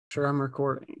Sure, I'm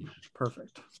recording.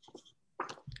 Perfect.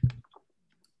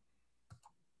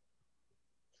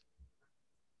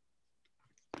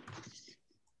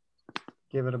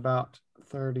 Give it about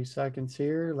 30 seconds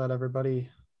here. Let everybody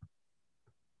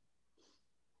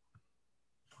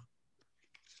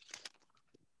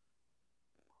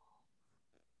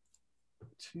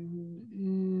tune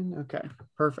in. Okay,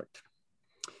 perfect.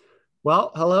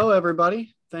 Well, hello,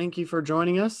 everybody. Thank you for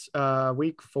joining us.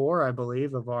 Week 4, I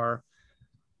believe, of our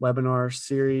webinar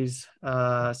series,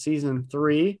 season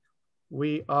 3.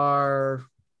 We are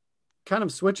kind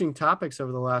of switching topics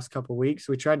over the last couple of weeks.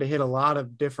 We tried to hit a lot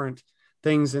of different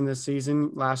things in this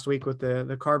season last week with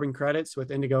the carbon credits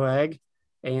with Indigo Ag,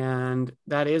 and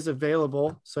that is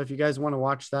available. So if you guys want to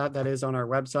watch that, that is on our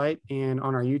website and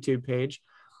on our YouTube page.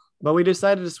 But we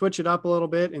decided to switch it up a little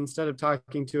bit. Instead of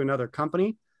talking to another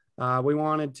company, we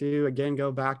wanted to, again,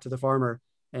 go back to the farmer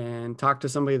and talk to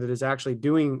somebody that is actually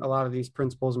doing a lot of these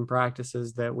principles and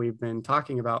practices that we've been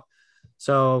talking about.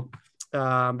 So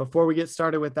before we get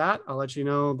started with that, I'll let you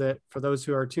know that for those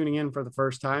who are tuning in for the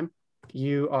first time,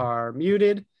 you are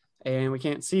muted and we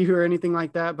can't see you or anything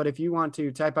like that. But if you want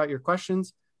to type out your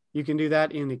questions, you can do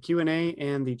that in the Q&A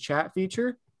and the chat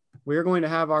feature. We're going to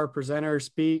have our presenter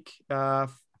speak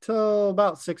till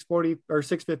about 6:40 or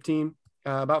 6:15,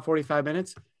 about 45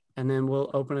 minutes, and then we'll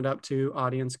open it up to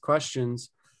audience questions.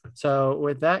 So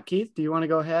with that, Keith, do you want to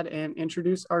go ahead and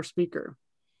introduce our speaker?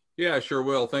 Yeah, sure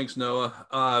will. Thanks, Noah.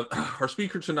 Our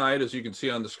speaker tonight, as you can see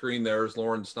on the screen there, is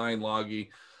Loran Steinlage.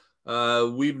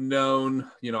 We've known,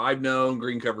 I've known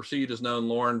Green Cover Seed has known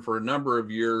Loran for a number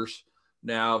of years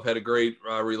now. I've had a great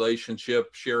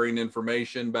relationship, sharing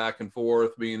information back and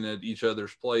forth, being at each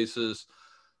other's places.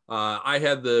 I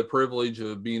had the privilege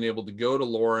of being able to go to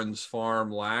Loran's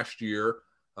farm last year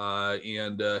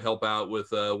and help out with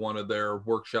one of their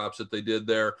workshops that they did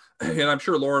there. And I'm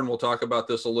sure Loran will talk about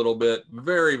this a little bit.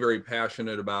 Very, very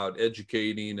passionate about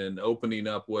educating and opening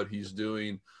up what he's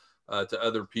doing to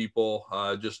other people.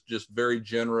 Just very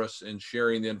generous in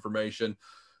sharing the information.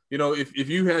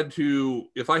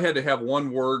 If I had to have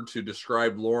one word to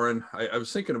describe Loran, I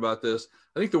was thinking about this.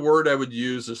 I think the word I would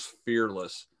use is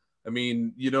fearless. I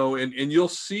mean, and you'll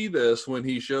see this when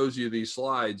he shows you these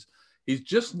slides. He's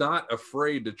just not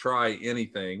afraid to try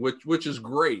anything, which is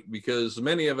great because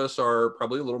many of us are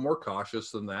probably a little more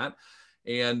cautious than that.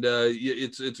 And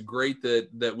it's great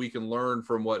that we can learn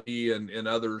from what he and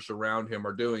others around him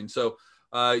are doing. So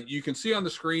you can see on the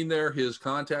screen there his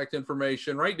contact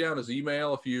information. Write down his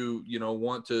email if you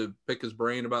want to pick his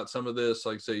brain about some of this.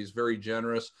 Like I say, he's very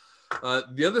generous.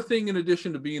 The other thing, in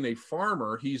addition to being a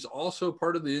farmer, he's also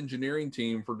part of the engineering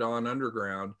team for Dawn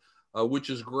Underground, which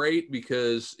is great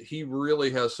because he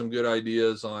really has some good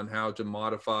ideas on how to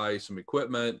modify some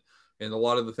equipment and a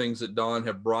lot of the things that Dawn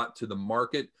have brought to the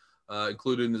market,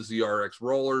 including the ZRX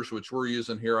rollers, which we're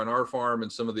using here on our farm,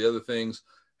 and some of the other things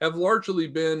have largely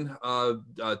been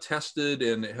tested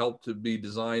and helped to be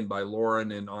designed by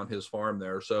Loran and on his farm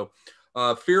there. So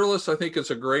fearless, I think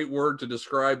it's a great word to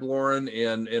describe Loran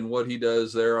and what he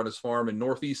does there on his farm in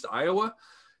Northeast Iowa.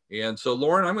 And so,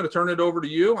 Loran, I'm going to turn it over to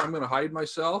you. I'm going to hide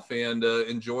myself and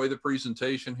enjoy the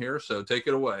presentation here. So take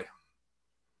it away.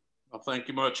 Well, thank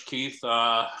you much, Keith.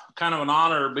 Kind of an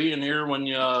honor being here when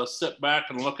you sit back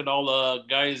and look at all the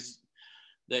guys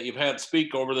that you've had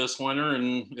speak over this winter.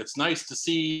 And it's nice to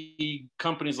see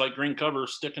companies like Green Cover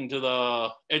sticking to the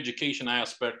education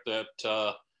aspect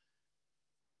that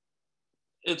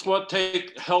it's what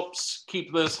helps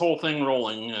keep this whole thing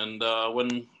rolling. And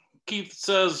when Keith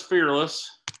says fearless,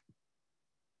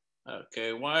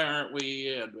 okay, why aren't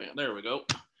we there we go.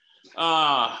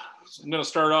 I'm going to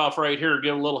start off right here,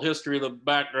 give a little history of the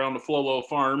background of Flolo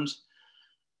Farms.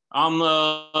 On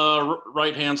the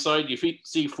right-hand side, you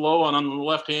see Flo, and on the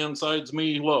left-hand side is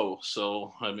me, Lo.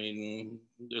 So, I mean,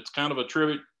 it's kind of a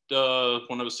tribute.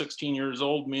 When I was 16 years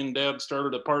old, me and Dad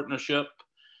started a partnership,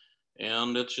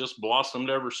 and it's just blossomed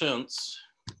ever since.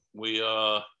 We,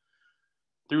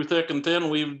 through thick and thin,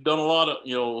 we've done a lot of,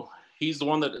 he's the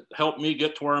one that helped me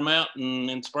get to where I'm at and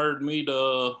inspired me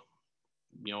to,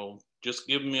 just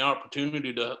give me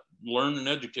opportunity to learn and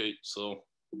educate. So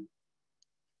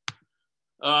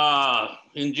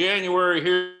in January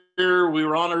here, we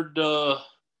were honored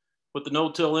with the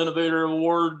No-Till Innovator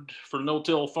Award for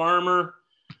No-Till Farmer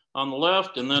on the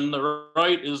left. And then the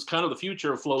right is kind of the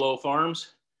future of Flolo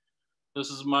Farms. This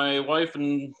is my wife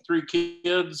and 3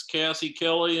 kids, Cassie,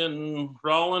 Kelly, and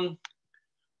Rollin.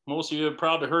 Most of you have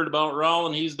probably heard about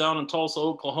Rollin. He's down in Tulsa,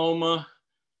 Oklahoma.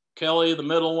 Kelly, the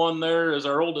middle one there, is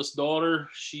our oldest daughter.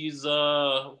 She's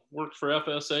worked for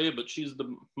FSA, but she's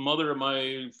the mother of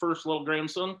my first little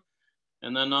grandson.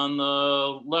 And then on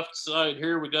the left side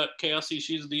here, we got Cassie.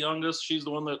 She's the youngest. She's the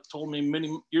one that told me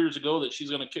many years ago that she's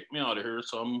going to kick me out of here.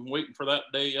 So I'm waiting for that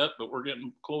day yet, but we're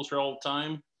getting closer all the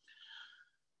time.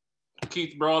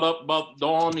 Keith brought up about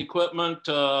Dawn equipment.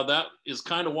 That is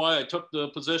kind of why I took the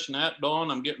position at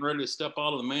Dawn. I'm getting ready to step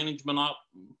out of the management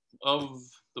of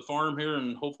the farm here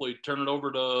and hopefully turn it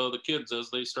over to the kids as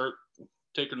they start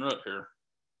taking root here.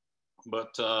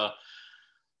 But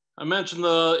I mentioned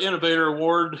the Innovator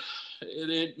Award.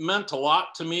 It meant a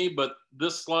lot to me, but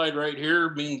this slide right here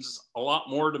means a lot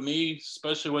more to me,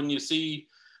 especially when you see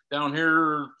down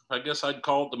here, I guess I'd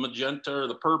call it the magenta or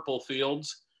the purple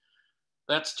fields.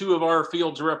 That's 2 of our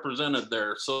fields represented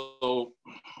there. So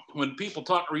when people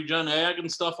talk regen ag and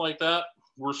stuff like that,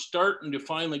 we're starting to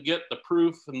finally get the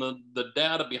proof and the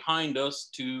data behind us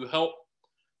to help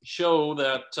show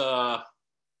that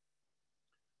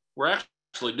we're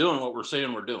actually doing what we're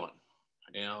saying we're doing.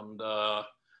 And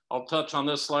I'll touch on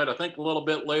this slide, I think, a little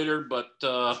bit later, but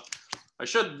I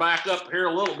should back up here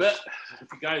a little bit. If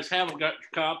you guys haven't got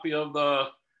your copy of the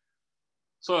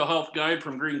Soil Health Guide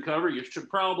from Green Cover, you should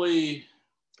probably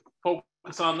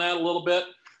focus on that a little bit.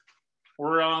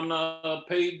 We're on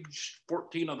page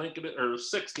 14, I think it is, or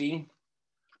 16.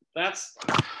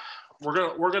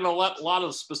 We're gonna let a lot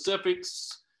of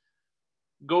specifics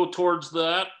go towards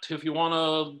that. If you want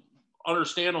to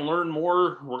understand and learn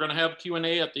more, we're gonna have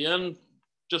Q&A at the end.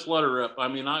 Just let her rip. I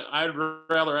mean, I'd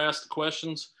rather ask the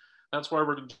questions. That's why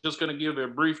we're just gonna give a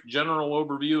brief general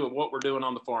overview of what we're doing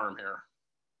on the farm here.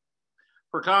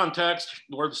 For context,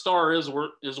 where the star is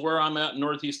where I'm at in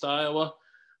Northeast Iowa.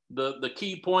 The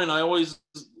key point I always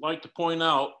like to point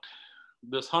out,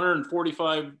 this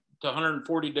 145 to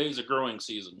 140 days of growing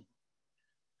season.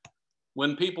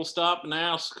 When people stop and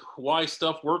ask why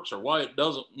stuff works or why it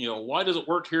doesn't, why does it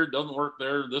work here, doesn't work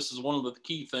there, this is one of the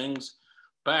key things,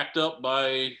 backed up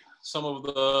by some of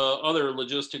the other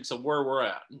logistics of where we're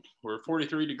at. We're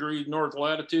 43 degrees north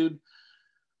latitude.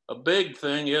 A big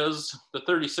thing is the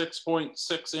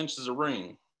 36.6 inches of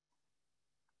rain.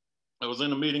 I was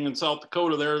in a meeting in South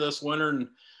Dakota there this winter, and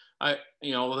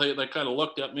they kind of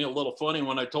looked at me a little funny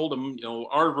when I told them,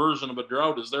 our version of a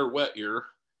drought is their wet year.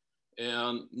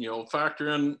 And, factor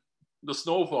in the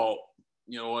snowfall,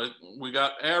 we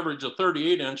got average of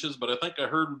 38 inches, but I think I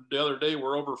heard the other day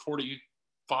we're over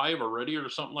 45 already or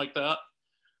something like that.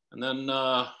 And then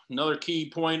another key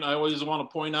point I always want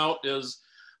to point out is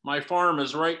my farm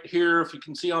is right here. If you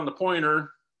can see on the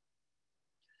pointer,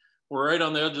 we're right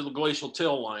on the edge of the glacial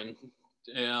till line.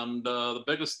 And the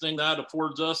biggest thing that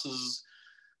affords us is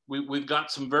we've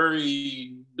got some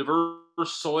very diverse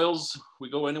soils. We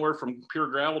go anywhere from pure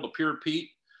gravel to pure peat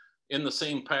in the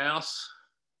same pass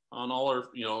on all our,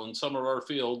 in some of our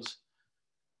fields.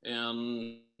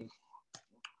 And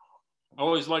I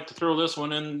always like to throw this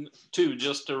one in too,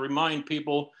 just to remind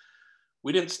people,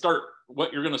 we didn't start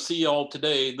what you're going to see all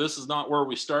today. This is not where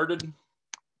we started.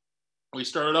 We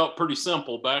started out pretty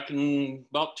simple. Back in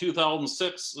about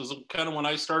 2006 is kind of when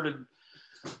I started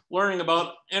learning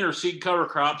about interseed cover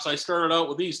crops. I started out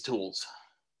with these tools,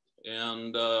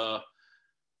 and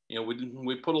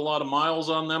we put a lot of miles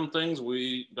on them things.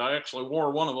 I actually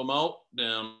wore one of them out,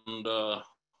 and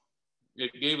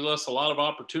it gave us a lot of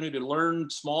opportunity to learn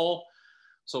small.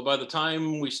 So by the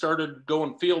time we started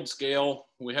going field scale,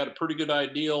 we had a pretty good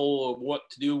idea of what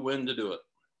to do, when to do it.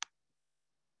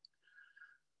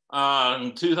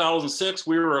 In 2006,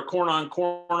 we were a corn on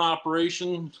corn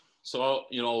operation. So,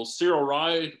 cereal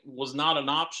rye was not an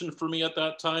option for me at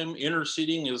that time.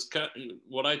 Interseeding is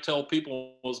what I tell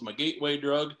people was my gateway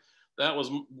drug. That was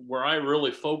where I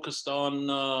really focused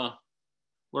on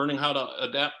learning how to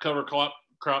adapt cover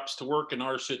crops to work in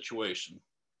our situation.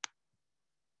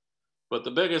 But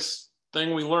the biggest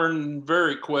thing we learned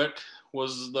very quick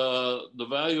was the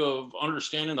value of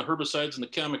understanding the herbicides and the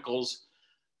chemicals.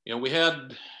 We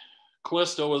had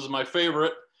Callisto was my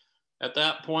favorite at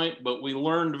that point, but we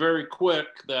learned very quick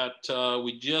that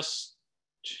we just,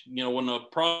 when a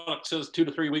product says 2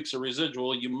 to 3 weeks of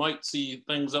residual, you might see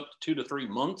things up to 2 to 3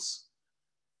 months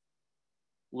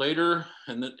later.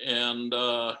 And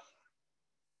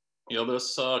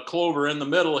this clover in the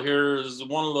middle here is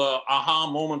one of the aha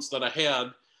moments that I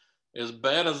had. As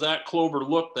bad as that clover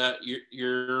looked that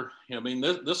year,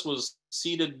 this was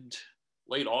seeded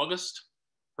late August.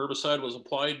 Herbicide was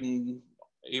applied in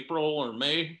April or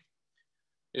May.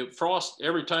 It frost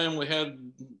every time we had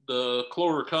the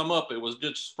clover come up, it was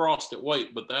just frosted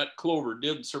white, but that clover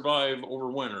did survive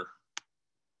over winter.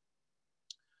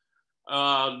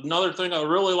 Another thing I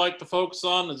really like to focus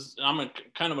on is I'm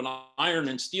kind of an iron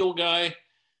and steel guy.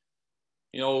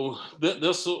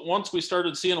 This once we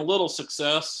started seeing a little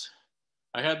success,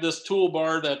 I had this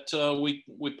toolbar that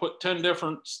we put 10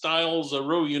 different styles of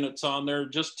row units on there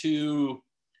just to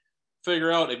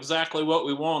figure out exactly what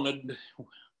we wanted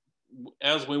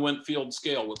as we went field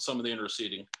scale with some of the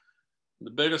interseeding. The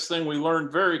biggest thing we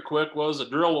learned very quick was a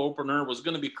drill opener was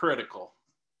going to be critical.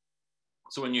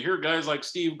 So when you hear guys like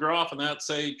Steve Groff and that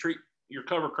say, treat your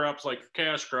cover crops like your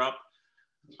cash crop,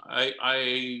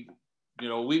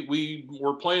 we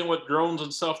were playing with drones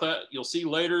and stuff that you'll see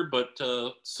later, but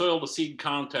soil to seed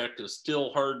contact is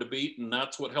still hard to beat. And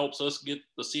that's what helps us get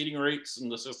the seeding rates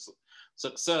and the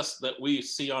success that we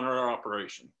see on our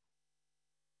operation.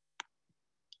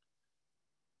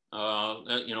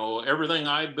 Everything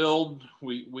I build,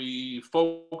 we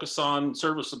focus on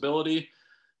serviceability.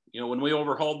 When we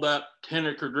overhauled that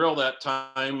 10-acre drill that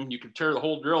time, you could tear the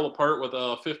whole drill apart with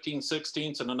a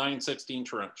 15/16 and a 9/16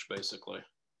 trench, basically.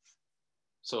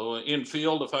 So in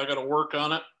field, if I got to work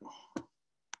on it,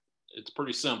 it's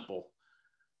pretty simple.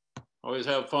 Always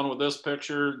have fun with this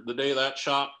picture. The day that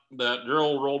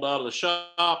drill rolled out of the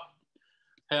shop,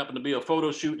 happened to be a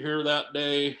photo shoot here that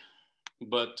day,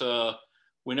 but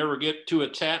we never get too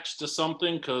attached to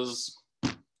something because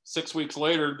 6 weeks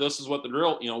later, this is what the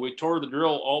drill, we tore the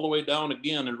drill all the way down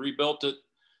again and rebuilt it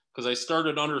because I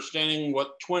started understanding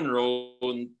what twin row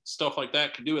and stuff like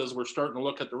that could do as we're starting to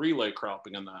look at the relay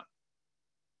cropping and that.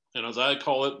 And as I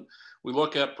call it, we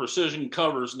look at precision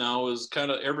covers now as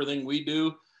kind of everything we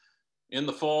do. In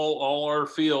the fall, all our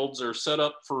fields are set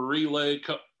up for relay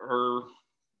or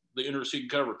the interseed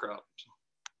cover crops.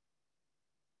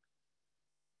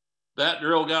 That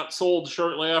drill got sold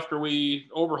shortly after we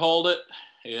overhauled it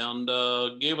and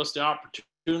gave us the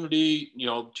opportunity.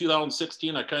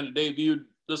 2016, I kind of debuted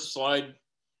this slide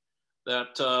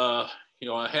that,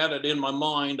 I had it in my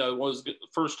mind.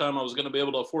 First time I was going to be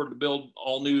able to afford to build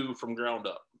all new from ground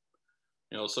up.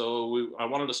 I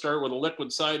wanted to start with a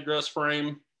liquid side dress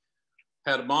frame,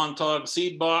 had a Montauk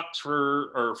seed box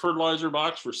or fertilizer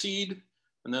box for seed,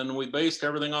 and then we based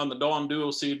everything on the Dawn Duo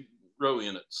Seed row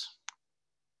units.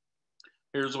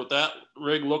 Here's what that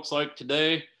rig looks like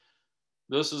today.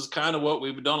 This is kind of what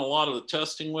we've done a lot of the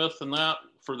testing with and that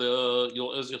for as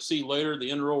you'll see later, the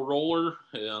in-row roller.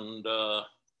 And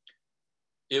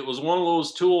it was one of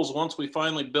those tools, once we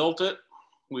finally built it,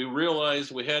 we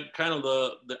realized we had kind of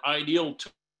the ideal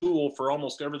tool for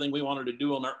almost everything we wanted to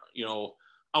do on our,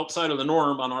 outside of the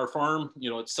norm on our farm.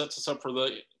 It sets us up for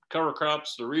the cover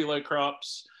crops, the relay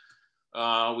crops.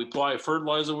 We apply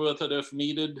fertilizer with it if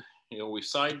needed. We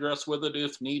side dress with it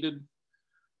if needed.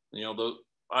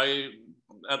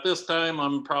 At this time,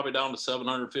 I'm probably down to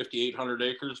 750, 800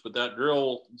 acres, but that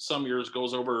drill some years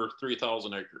goes over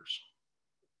 3,000 acres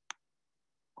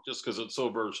just because it's so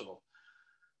versatile.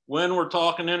 When we're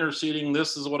talking interseeding,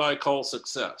 this is what I call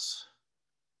success.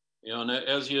 And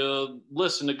as you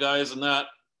listen to guys in that,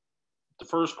 the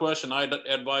first question I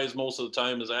advise most of the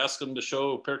time is ask them to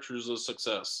show pictures of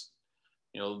success.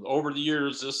 Over the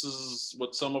years, this is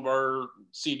what some of our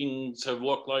seedings have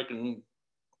looked like, and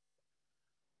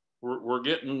we're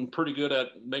getting pretty good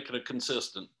at making it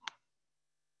consistent.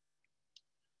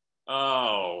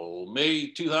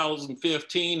 May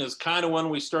 2015 is kind of when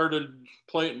we started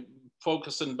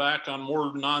focusing back on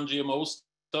more non-GMO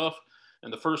stuff.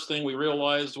 And the first thing we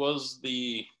realized was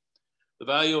the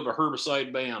value of a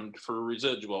herbicide band for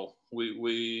residual.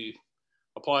 We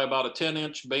apply about a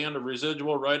 10-inch band of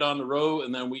residual right on the row,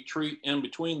 and then we treat in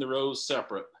between the rows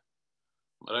separate.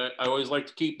 But I always like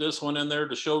to keep this one in there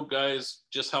to show guys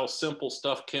just how simple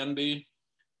stuff can be.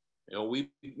 We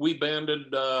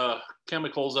banded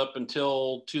chemicals up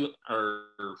until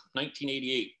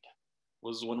 1988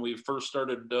 was when we first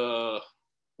started.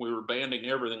 We were banding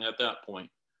everything at that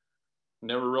point.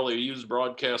 Never really used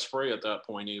broadcast spray at that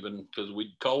point, even because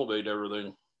we'd cultivate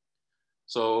everything.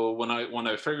 So when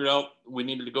I figured out we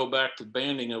needed to go back to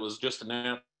banding, it was just a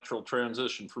natural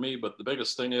transition for me. But the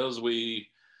biggest thing is we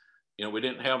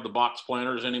didn't have the box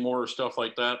planters anymore or stuff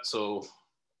like that. So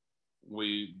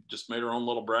we just made our own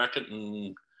little bracket,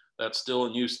 and that's still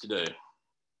in use today.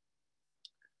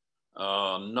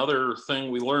 Another thing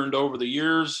we learned over the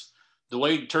years,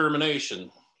 delayed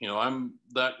termination.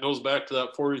 That goes back to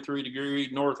that 43-degree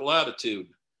north latitude.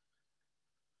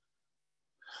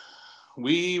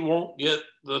 We won't get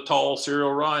the tall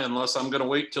cereal rye unless I'm going to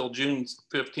wait till June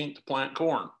 15th to plant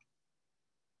corn.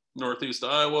 Northeast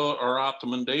Iowa, our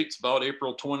optimum date's about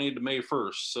April 20 to May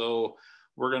 1st. So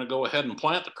we're going to go ahead and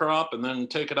plant the crop and then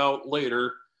take it out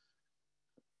later.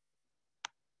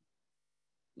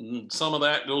 And some of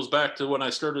that goes back to when I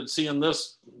started seeing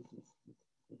this.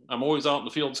 I'm always out in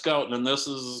the field scouting, and this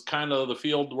is kind of the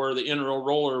field where the in-row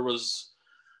roller was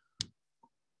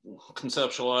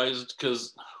conceptualized,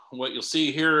 because what you'll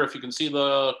see here, if you can see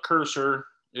the cursor,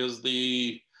 is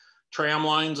the tram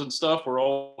lines and stuff were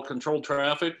all controlled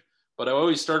traffic. But I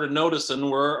always started noticing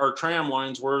where our tram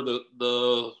lines were,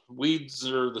 the weeds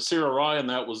or the cereal rye, and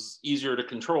that was easier to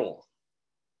control.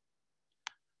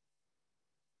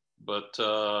 But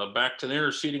back to the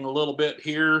interseeding a little bit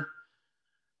here.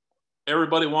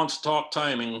 Everybody wants to talk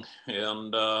timing.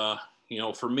 And, you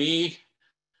know, for me,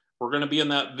 we're going to be in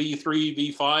that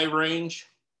V3, V5 range.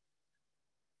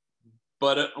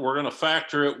 But we're going to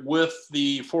factor it with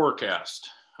the forecast.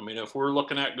 I mean, if we're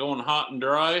looking at going hot and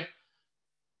dry,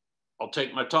 I'll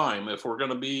take my time. If we're going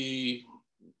to be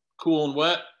cool and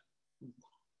wet,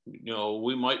 you know,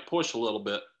 we might push a little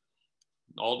bit.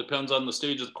 All depends on the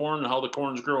stage of the corn and how the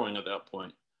corn's growing at that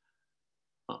point.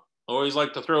 I always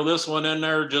like to throw this one in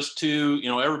there just to, you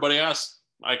know, everybody asks,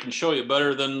 I can show you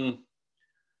better than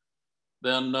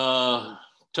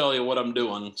tell you what I'm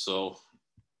doing. So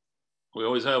we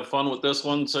always have fun with this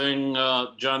one, saying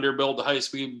John Deere built the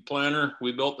high-speed planter.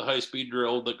 We built the high-speed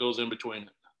drill that goes in between it.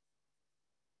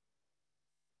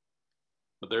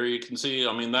 But there you can see,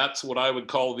 I mean, that's what I would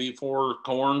call V4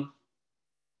 corn.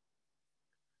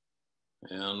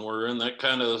 And we're in that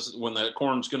kind of, when that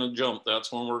corn's going to jump,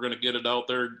 that's when we're going to get it out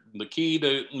there. The key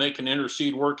to making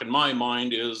interseed work in my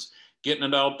mind is getting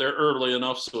it out there early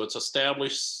enough so it's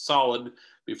established solid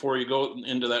before you go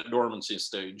into that dormancy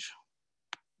stage.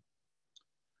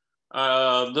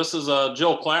 This is a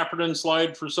Jill Clapperton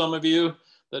slide for some of you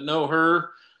that know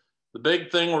her. The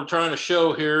big thing we're trying to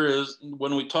show here is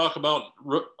when we talk about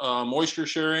moisture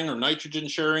sharing or nitrogen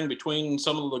sharing between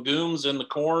some of the legumes and the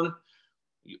corn,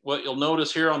 what you'll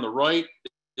notice here on the right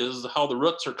is how the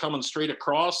roots are coming straight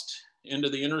across into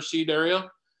the interseed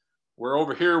area, where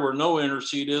over here where no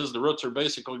interseed is, the roots are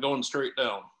basically going straight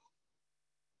down.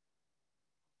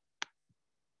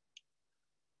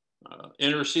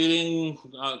 Interseeding,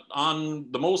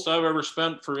 on the most I've ever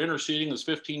spent for interseeding is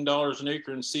 $15 an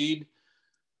acre in seed.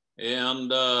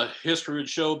 And history would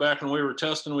show back when we were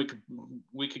testing,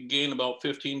 we could gain about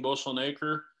 15 bushel an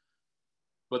acre.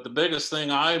 But the biggest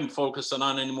thing I'm focusing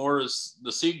on anymore is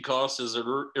the seed cost is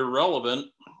irrelevant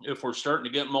if we're starting to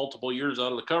get multiple years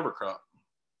out of the cover crop.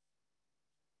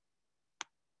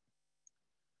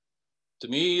 To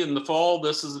me, in the fall,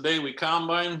 this is the day we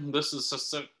combine. This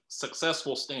is a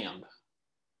successful stand.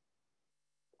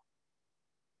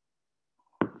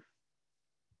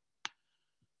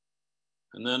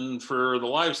 And then for the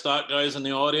livestock guys in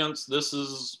the audience, this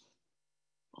is,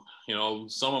 you know,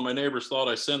 some of my neighbors thought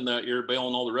I sinned that year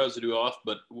bailing all the residue off,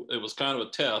 but it was kind of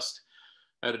a test.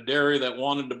 I had a dairy that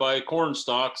wanted to buy corn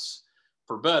stalks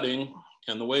for bedding,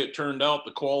 and the way it turned out,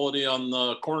 the quality on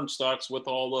the corn stalks with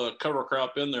all the cover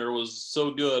crop in there was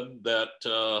so good that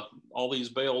all these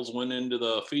bales went into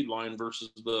the feed line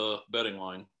versus the bedding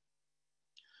line.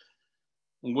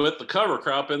 With the cover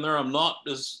crop in there, I'm not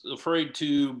as afraid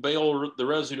to bale the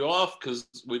residue off because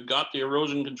we've got the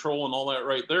erosion control and all that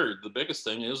right there. The biggest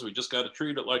thing is we just got to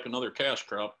treat it like another cash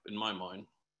crop in my mind.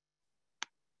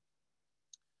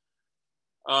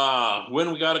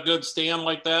 When we got a good stand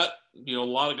like that, you know, a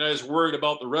lot of guys worried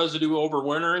about the residue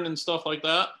overwintering and stuff like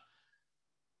that.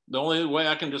 The only way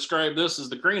I can describe this is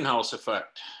the greenhouse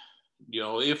effect. You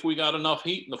know, if we got enough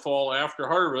heat in the fall after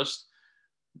harvest,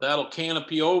 that'll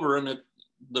canopy over, and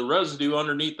the residue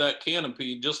underneath that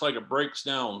canopy, just like it breaks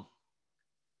down.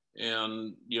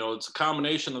 And, you know, it's a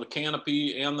combination of the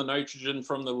canopy and the nitrogen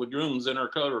from the legumes in our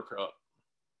cover crop.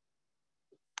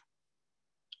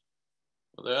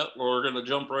 With that, we're going to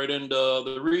jump right into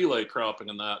the relay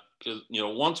cropping and that, because, you know,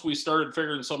 once we started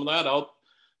figuring some of that out,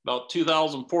 about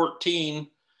 2014,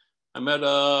 I met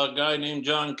a guy named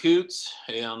John Coots,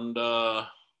 and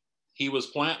he was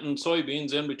planting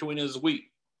soybeans in between his wheat.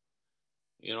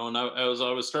 You know, and as I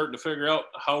was starting to figure out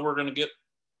how we're going to get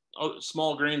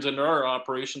small grains into our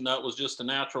operation, that was just a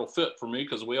natural fit for me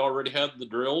because we already had the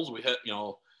drills. We had, you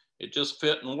know, it just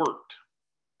fit and worked.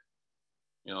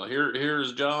 You know,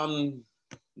 here's John.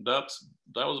 That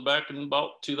was back in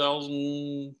about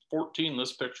 2014.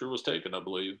 This picture was taken, I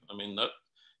believe. I mean, that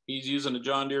he's using a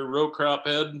John Deere row crop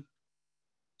head.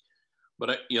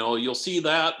 But, you know, you'll see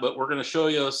that, but we're going to show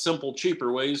you simple,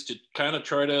 cheaper ways to kind of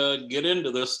try to get into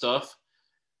this stuff.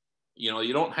 You know,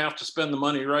 you don't have to spend the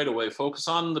money right away. Focus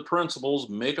on the principles,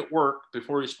 make it work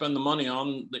before you spend the money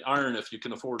on the iron if you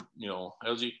can afford, you know,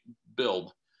 as you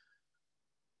build.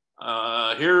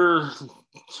 Here,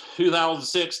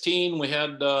 2016, we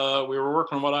were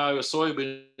working with Iowa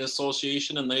Soybean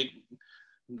Association, and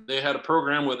they had a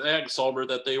program with Ag Solver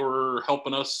that they were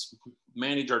helping us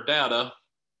manage our data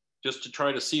just to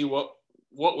try to see what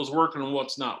was working and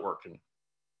what's not working.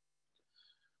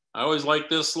 I always like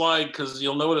this slide because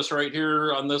you'll notice right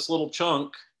here on this little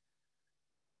chunk,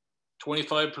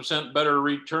 25% better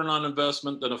return on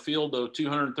investment than a field of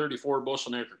 234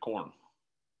 bushel an acre corn.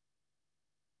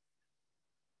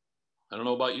 I don't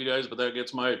know about you guys, but that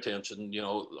gets my attention. You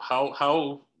know,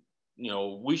 how you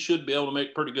know, we should be able to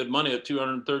make pretty good money at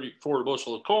 234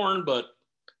 bushel of corn, but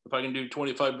if I can do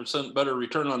 25% better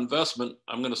return on investment,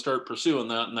 I'm going to start pursuing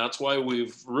that. And that's why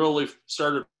we've really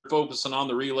started focusing on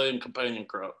the relay and companion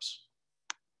crops.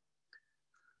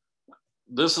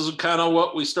 This is kind of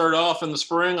what we start off in the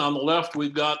spring. On the left,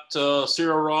 we've got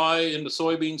cereal rye into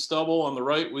soybean stubble. On the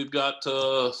right, we've got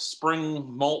spring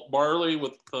malt barley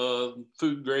with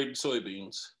food grade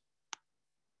soybeans.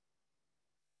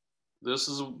 This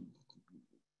is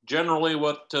generally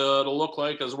what it'll look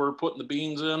like as we're putting the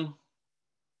beans in.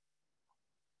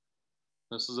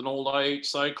 This is an old IH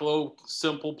Cyclo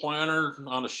simple planter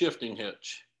on a shifting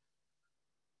hitch.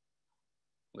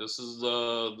 This is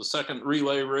the second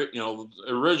relay. You know,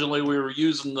 originally we were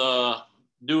using the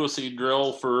duoseed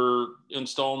drill for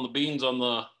installing the beans on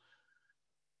the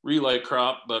relay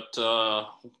crop, but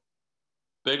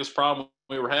biggest problem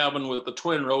we were having with the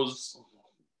twin rows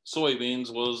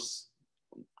soybeans was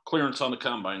clearance on the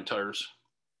combine tires.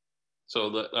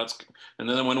 So that's, and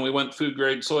then when we went food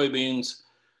grade soybeans,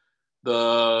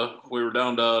 we were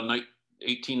down to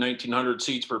 1900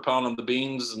 seeds per pound on the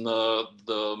beans, and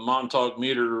the Montauk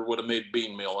meter would have made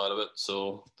bean meal out of it.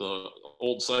 So the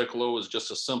old Cyclo is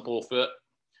just a simple fit.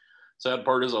 Sad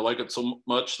part is I like it so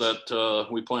much that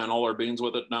we plant all our beans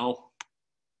with it now.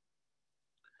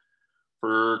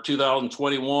 For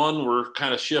 2021, we're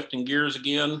kind of shifting gears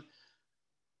again.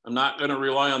 I'm not going to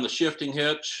rely on the shifting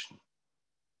hitch.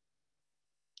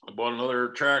 I bought another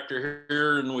tractor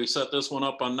here and we set this one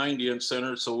up on 90-inch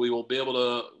center, so we will be able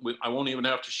to, I won't even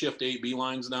have to shift 8B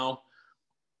lines now.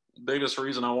 Biggest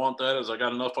reason I want that is I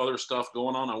got enough other stuff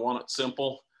going on. I want it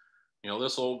simple. You know,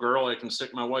 this old girl, I can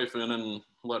stick my wife in and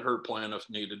let her plant if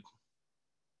needed.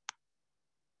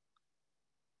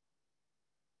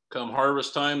 Come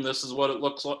harvest time, this is what it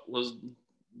looks like.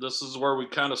 This is where we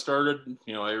kind of started.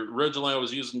 You know, originally I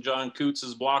was using John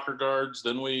Coots's blocker guards.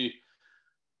 Then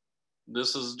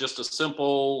this is just a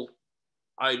simple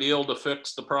ideal to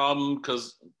fix the problem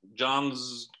because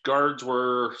John's guards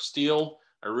were steel.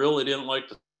 I really didn't like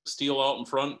the steel out in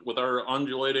front with our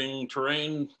undulating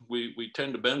terrain. We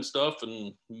tend to bend stuff,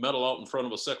 and metal out in front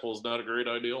of a sickle is not a great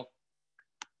ideal.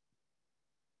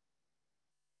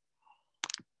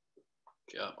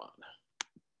 Come on.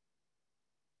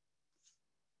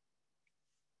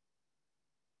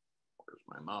 Where's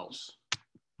my mouse?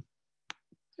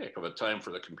 Heck of a time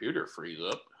for the computer to freeze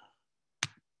up.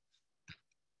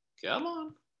 Come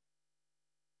on.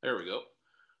 There we go.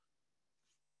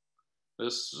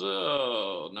 This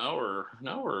now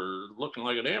we're looking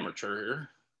like an amateur here.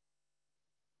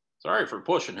 Sorry for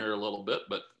pushing here a little bit,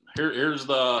 but here's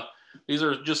these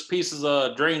are just pieces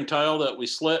of drain tile that we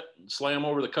slam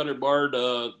over the cutter bar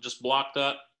to just block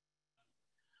that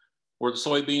where the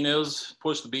soybean is,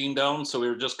 push the bean down. So we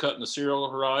were just cutting the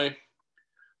cereal rye.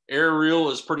 Air reel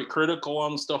is pretty critical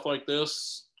on stuff like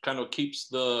this. Kind of keeps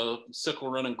the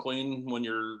sickle running clean when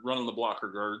you're running the blocker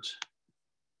guards.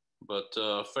 But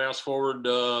fast forward,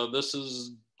 this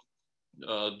is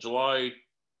July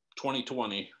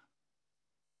 2020.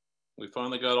 We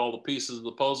finally got all the pieces of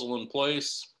the puzzle in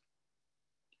place.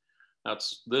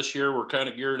 That's this year we're kind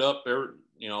of geared up.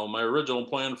 You know, my original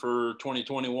plan for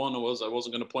 2021 was I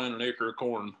wasn't going to plant an acre of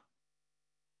corn.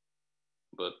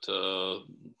 But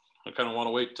I kind of want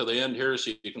to wait till the end here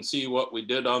so you can see what we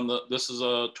did on this is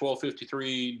a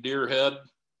 1253 deer head.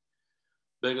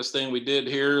 Biggest thing we did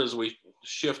here is we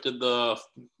shifted the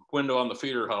window on the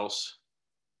feeder house.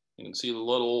 You can see the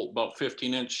little about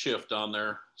 15-inch shift on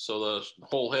there. So the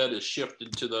whole head is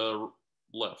shifted to the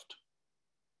left.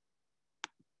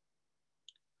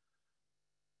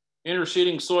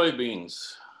 Interseeding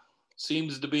soybeans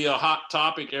seems to be a hot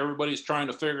topic everybody's trying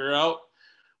to figure out.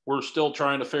 We're still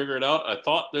trying to figure it out. I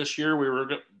thought this year we were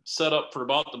set up for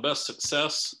about the best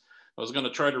success. I was going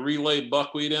to try to relay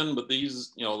buckwheat in, but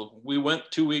these, you know, we went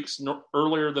 2 weeks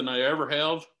earlier than I ever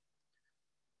have.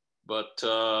 But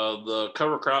the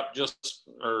cover crop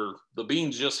the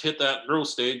beans just hit that growth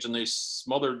stage and they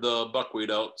smothered the buckwheat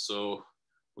out. So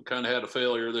we kind of had a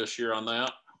failure this year on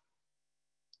that.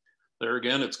 There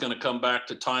again, it's going to come back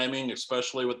to timing,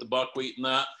 especially with the buckwheat and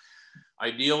that.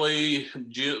 Ideally,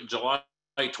 July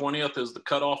 20th is the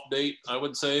cutoff date, I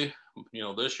would say. You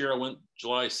know, this year I went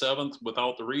July 7th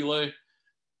without the relay.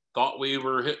 Thought we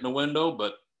were hitting a window,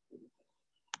 but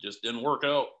just didn't work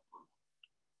out.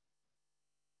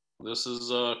 This is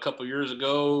a couple years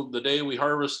ago, the day we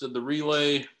harvested the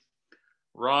relay.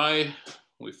 Rye,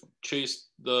 we've chased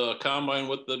the combine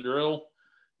with the drill,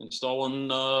 installing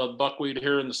buckwheat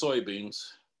here in the soybeans.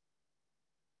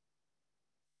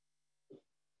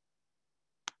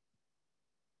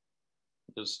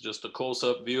 This is just a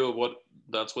close-up view of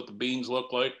that's what the beans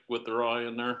look like with the rye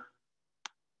in there.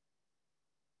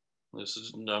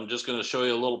 I'm just going to show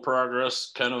you a little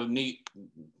progress, kind of neat.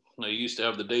 I used to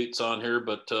have the dates on here,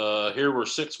 but here we're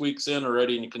 6 weeks in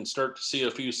already, and you can start to see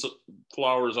a few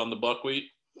flowers on the buckwheat.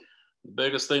 The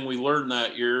biggest thing we learned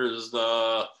that year is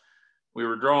we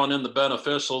were drawing in the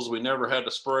beneficials. We never had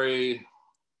to spray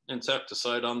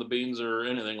insecticide on the beans or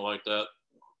anything like that.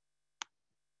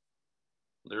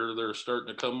 They're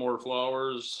starting to come more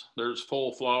flowers. There's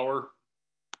full flower.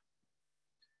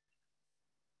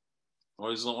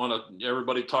 Always don't want to,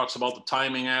 everybody talks about the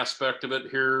timing aspect of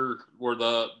it here, where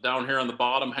down here on the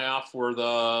bottom half where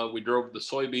we drove the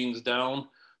soybeans down,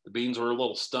 the beans were a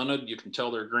little stunted. You can tell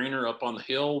they're greener up on the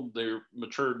hill. They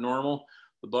matured normal.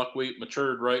 The buckwheat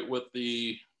matured right with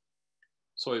the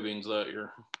soybeans that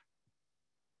year.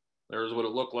 There's what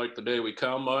it looked like the day we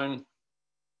combined.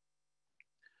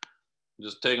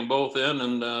 Just take them both in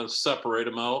and separate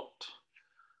them out.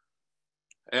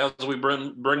 As we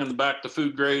bring them back to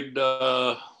food grade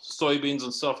soybeans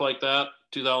and stuff like that,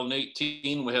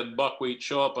 2018, we had buckwheat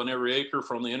show up on every acre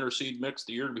from the interseed mix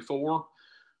the year before.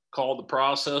 Called the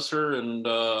processor,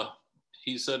 and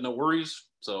he said no worries.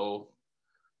 So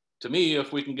to me,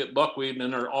 if we can get buckwheat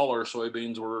in all our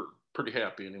soybeans, we're pretty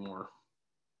happy anymore.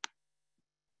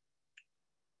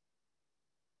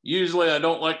 Usually I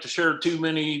don't like to share too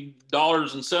many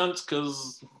dollars and cents,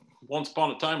 because once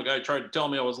upon a time, a guy tried to tell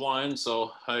me I was lying.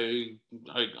 So I'm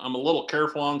a little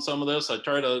careful on some of this. I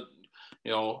try to,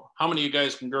 how many of you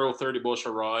guys can grow 30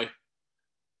 bushel rye?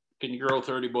 Can you grow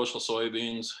 30 bushel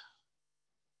soybeans?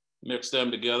 Mix them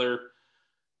together.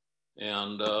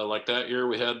 And like that year,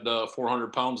 we had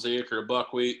 400 pounds the acre of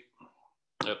buckwheat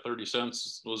at 30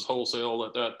 cents was wholesale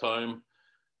at that time.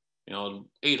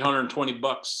 820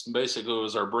 bucks basically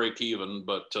was our break even,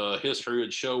 but history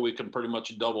would show we can pretty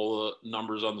much double the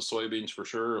numbers on the soybeans for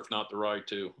sure, if not the rye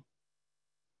too.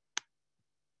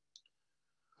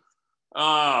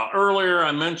 Earlier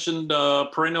I mentioned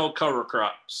perennial cover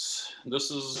crops.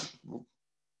 This is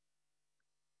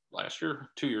last year,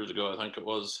 2 years ago, I think it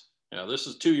was. Yeah, this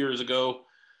is 2 years ago.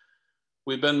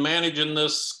 We've been managing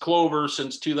this clover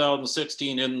since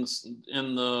 2016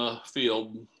 in the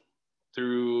field.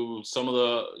 Through some of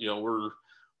the,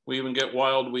 we even get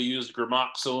wild. We used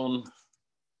gramoxone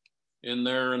in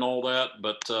there and all that.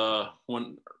 But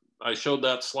when I showed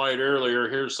that slide earlier,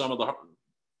 here's some of the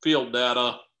field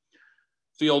data.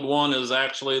 Field 1 is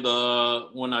actually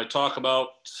when I talk about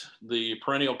the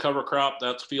perennial cover crop,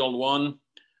 that's field 1.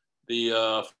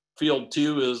 The field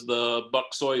 2 is the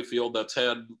buck soy field that's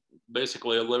had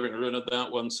basically a living root at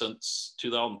that one since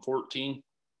 2014.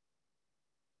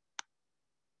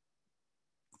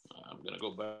 I'm going to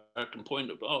go back and point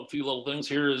out a few little things.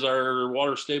 Here is our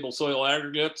water stable soil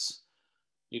aggregates.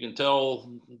 You can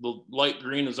tell the light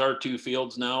green is our 2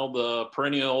 fields now. The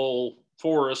perennial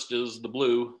forest is the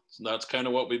blue. So that's kind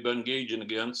of what we've been gauging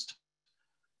against.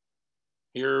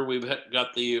 Here we've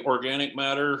got the organic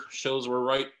matter, shows we're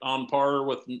right on par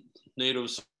with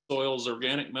native soils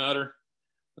organic matter.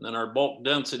 And then our bulk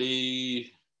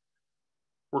density,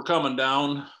 we're coming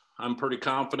down. I'm pretty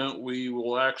confident we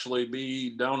will actually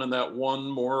be down in that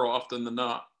 1 more often than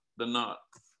not.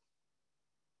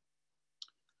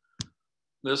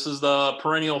 This is the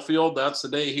perennial field. That's the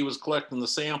day he was collecting the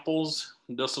samples.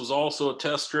 This was also a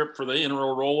test strip for the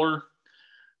in-row roller.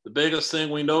 The biggest thing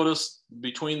we noticed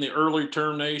between the early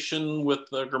termination with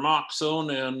the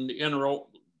gramoxone and the in-row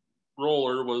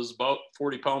roller was about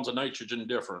 40 pounds of nitrogen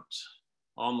difference.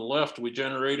 On the left, we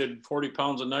generated 40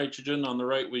 pounds of nitrogen. On the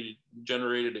right, we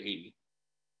generated 80.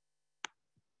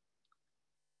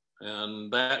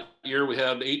 And that year, we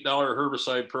had $8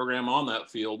 herbicide program on that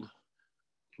field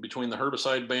between the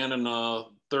herbicide ban and a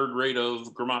third rate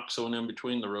of gramoxone in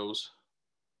between the rows.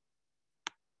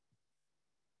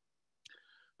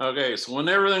 Okay, so when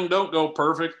everything don't go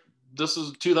perfect, this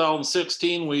is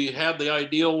 2016, we had the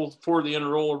ideal for the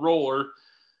inter-roller roller.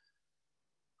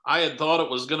 I had thought it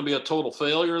was going to be a total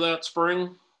failure that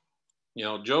spring.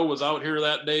 Joe was out here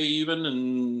that day even,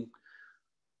 and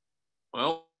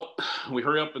well, we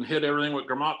hurry up and hit everything with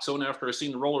gramoxone after I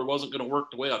seen the roller wasn't going to work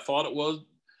the way I thought it was.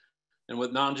 And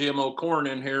with non-GMO corn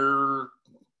in here,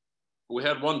 we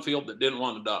had one field that didn't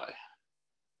want to die.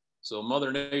 So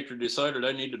Mother Nature decided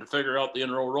I needed to figure out the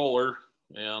in-row roller.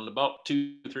 And about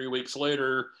 2-3 weeks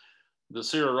later, the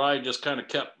Sierra rye just kind of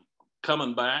kept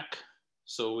coming back.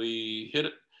 So we hit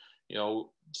it.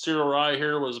 Sierra rye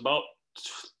here was about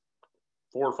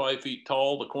 4 or 5 feet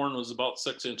tall. The corn was about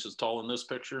 6 inches tall in this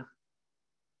picture.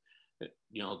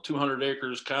 200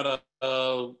 acres, kind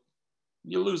of,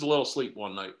 you lose a little sleep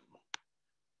one night.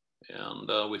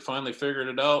 And we finally figured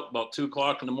it out about 2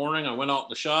 o'clock in the morning. I went out in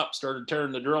the shop, started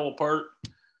tearing the drill apart.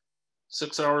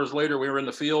 6 hours later, we were in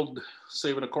the field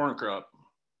saving a corn crop.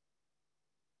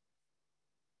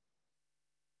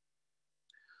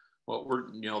 Well,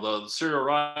 the cereal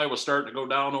rye was starting to go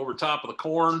down over top of the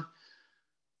corn.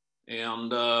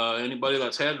 And anybody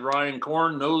that's had rye and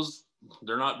corn knows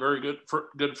they're not very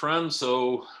good friends.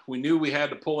 So we knew we had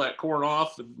to pull that corn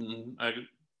off. And I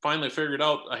finally figured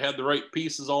out I had the right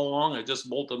pieces all along. I just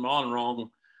bolted them on wrong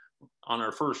on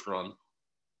our first run.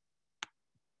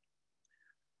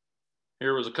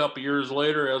 Here was a couple years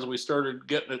later as we started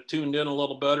getting it tuned in a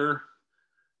little better.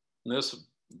 In this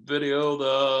video,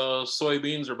 the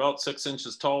soybeans are about 6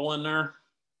 inches tall in there.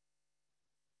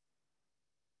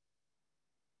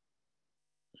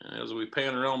 And as we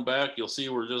pan around back, you'll see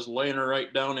we're just laying her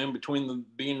right down in between the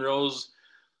bean rows.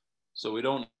 So we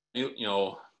don't,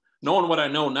 knowing what I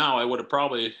know now, I would have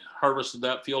probably harvested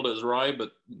that field as rye,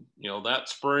 but that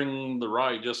spring, the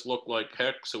rye just looked like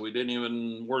heck. So we didn't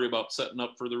even worry about setting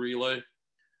up for the relay.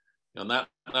 And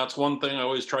that's one thing I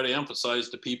always try to emphasize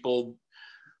to people.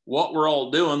 What we're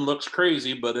all doing looks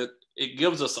crazy, but it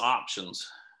gives us options.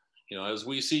 As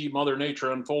we see Mother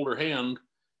Nature unfold her hand,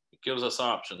 it gives us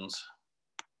options.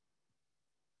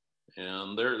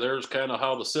 And there's kind of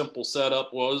how the simple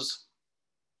setup was.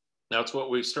 That's what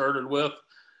we started with.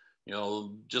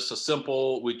 Just a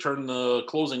simple, we turned the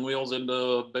closing wheels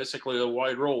into basically a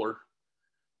wide roller.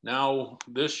 Now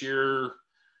this year,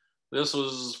 this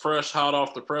was fresh, hot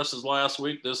off the presses last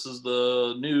week. This is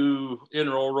the new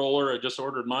in-row roller. I just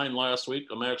ordered mine last week.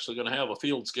 I'm actually going to have a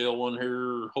field scale one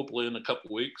here, hopefully in a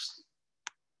couple weeks.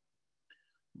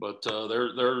 But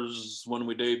there's when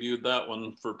we debuted that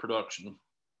one for production.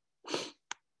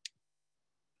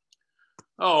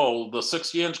 Oh, the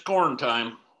 60-inch corn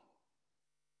time.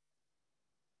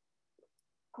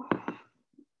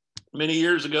 Many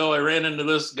years ago, I ran into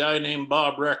this guy named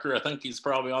Bob Recker. I think he's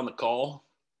probably on the call.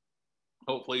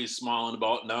 Hopefully he's smiling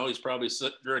about it now. He's probably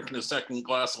drinking his second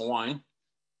glass of wine.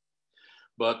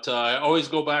 But I always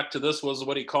go back to this was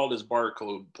what he called his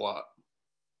barcode plot.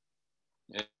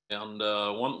 And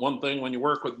one thing when you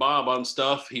work with Bob on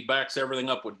stuff, he backs everything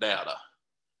up with data.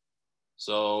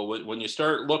 So when you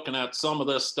start looking at some of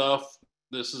this stuff,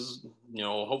 this is,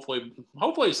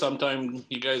 hopefully sometime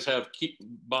you guys keep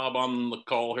Bob on the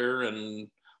call here and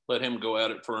let him go at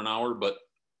it for an hour. But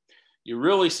you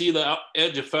really see the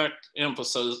edge effect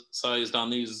emphasized on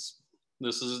these.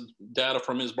 This is data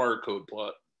from his barcode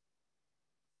plot.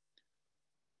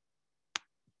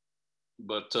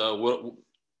 But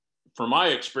from my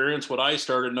experience, what I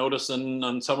started noticing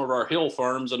on some of our hill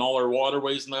farms and all our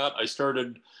waterways and that, I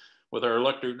started with our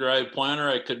electric drive planter.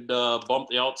 I could bump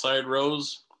the outside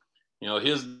rows.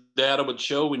 His data would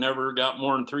show we never got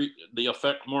more than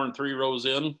three rows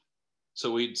in.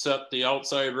 So we'd set the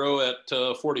outside row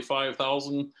at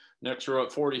 45,000, next row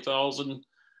at 40,000,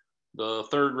 the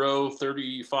third row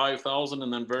 35,000,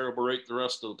 and then variable rate the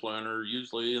rest of the planter,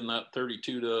 usually in that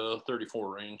 32 to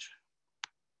 34 range.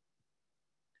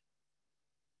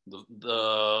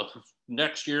 The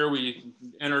next year we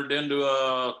entered into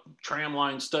a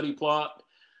tramline study plot.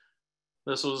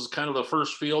 This was kind of the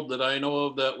first field that I know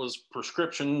of that was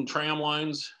prescription tram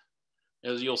lines.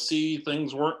 As you'll see,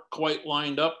 things weren't quite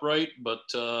lined up right, but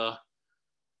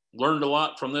learned a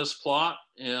lot from this plot.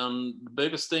 And the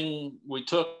biggest thing, we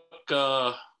took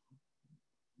the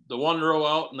one row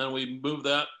out and then we moved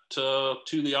that to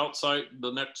the outside,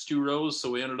 the next 2 rows.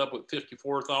 So we ended up with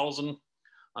 54,000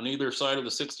 on either side of the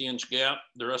 60-inch gap.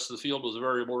 The rest of the field was a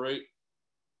variable rate.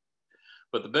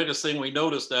 But the biggest thing we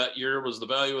noticed that year was the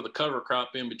value of the cover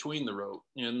crop in between the row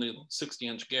in the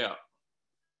 60-inch gap.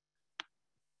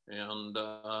 And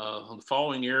the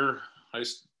following year,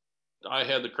 I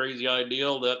had the crazy idea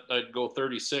that I'd go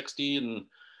 30-60.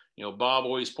 And, Bob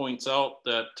always points out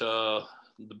that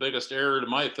the biggest error to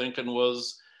my thinking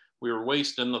was we were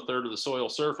wasting a third of the soil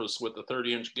surface with the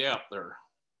 30-inch gap there.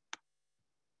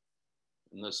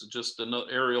 And this is just another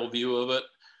aerial view of it.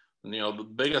 And, the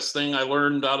biggest thing I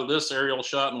learned out of this aerial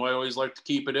shot, and why I always like to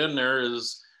keep it in there,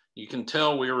 is you can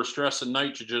tell we were stressing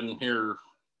nitrogen here.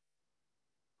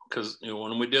 Because,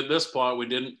 when we did this plot, we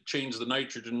didn't change the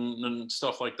nitrogen and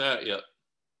stuff like that yet.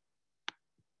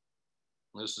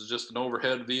 This is just an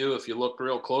overhead view. If you look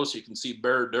real close, you can see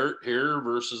bare dirt here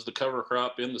versus the cover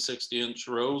crop in the 60-inch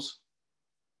rows.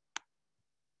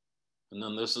 And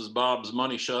then this is Bob's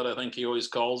money shot, I think he always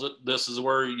calls it. This is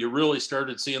where you really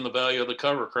started seeing the value of the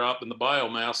cover crop and the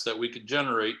biomass that we could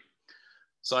generate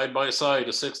side by side,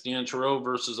 a 60-inch row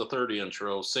versus a 30-inch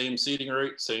row. Same seeding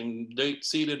rate, same date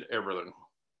seeded, everything.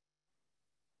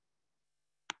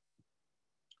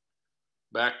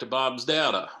 Back to Bob's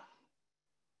data.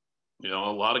 You know,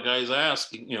 a lot of guys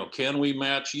ask, you know, can we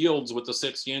match yields with the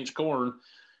 60-inch corn?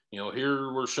 You know,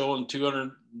 here we're showing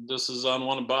 200, this is on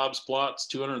one of Bob's plots,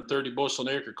 230 bushel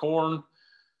an acre corn.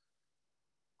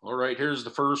 All right, here's the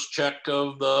first check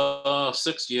of the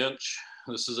 60-inch.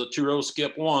 This is a 2-row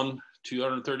skip 1,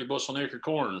 230 bushel an acre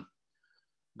corn.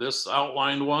 This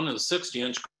outlined one is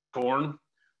 60-inch corn,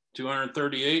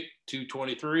 238,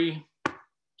 223.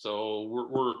 So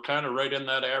we're kind of right in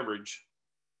that average.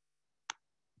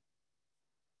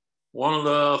 One of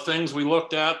the things we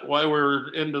looked at why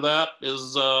we're into that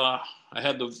is I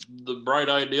had the bright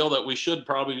idea that we should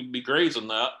probably be grazing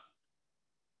that.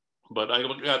 But I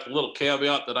got the little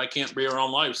caveat that I can't be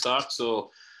around livestock.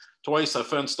 So twice I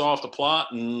fenced off the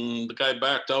plot and the guy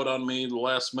backed out on me the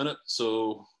last minute.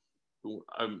 So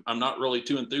I'm not really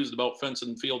too enthused about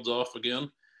fencing fields off again.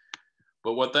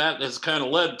 But what that has kind of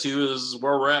led to is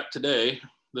where we're at today.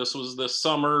 This was this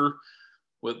summer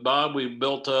with Bob. We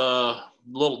built a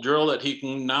little drill that he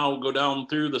can now go down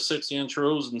through the 60-inch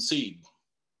rows and seed.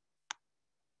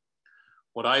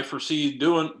 What I foresee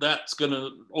doing, that's going to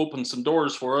open some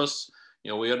doors for us.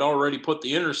 You know, we had already put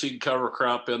the interseed cover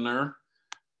crop in there,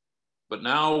 but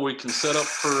now we can set up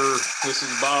for, this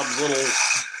is Bob's little,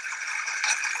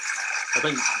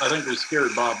 I think we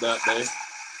scared Bob that day.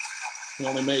 He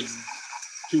only made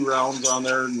 2 rounds on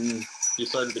there and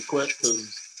decided to quit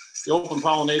because the open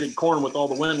pollinated corn with all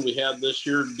the wind we had this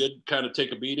year did kind of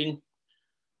take a beating.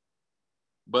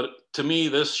 But to me,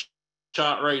 this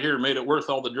shot right here made it worth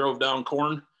all the drove down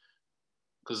corn,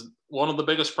 because one of the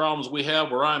biggest problems we have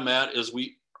where I'm at is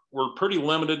we're pretty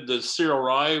limited to cereal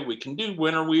rye. We can do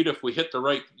winter wheat if we hit the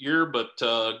right year, but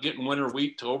getting winter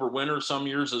wheat to overwinter some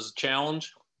years is a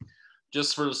challenge,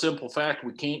 just for the simple fact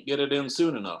we can't get it in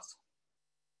soon enough.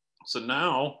 So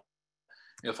now,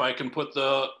 if I can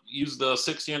use the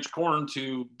 60-inch corn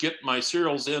to get my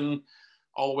cereals in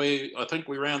all the way, I think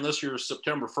we ran this year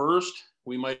September 1st.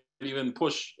 We might even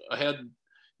push ahead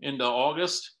into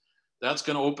August. That's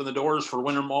going to open the doors for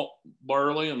winter malt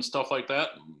barley and stuff like that.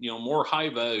 You know, more high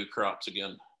value crops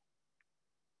again.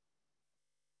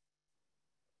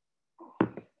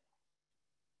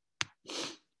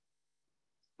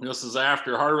 This is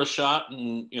after harvest shot,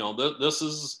 and you know, this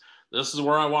is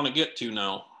where I want to get to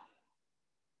now.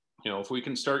 You know, if we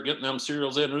can start getting them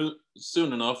cereals in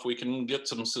soon enough, we can get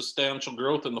some substantial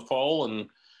growth in the fall and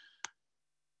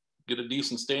get a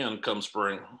decent stand come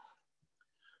spring.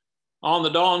 On the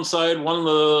Dawn side, one of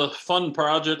the fun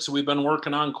projects we've been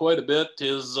working on quite a bit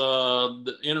is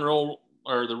the in-row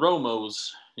or the Romos.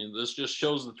 You know, this just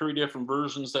shows the 3 different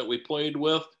versions that we played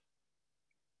with.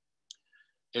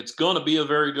 It's going to be a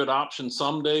very good option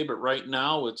someday, but right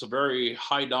now it's a very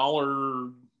high dollar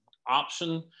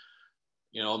option.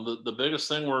 You know, the biggest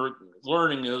thing we're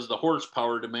learning is the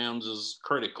horsepower demands is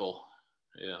critical,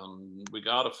 and we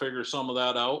got to figure some of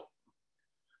that out.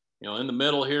 You know, in the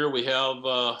middle here we have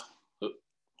the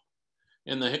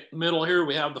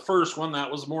first one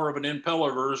that was more of an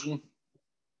impeller version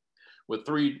with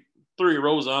three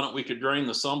rows on it. We could drain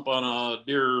the sump on a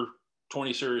Deere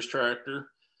 20 series tractor.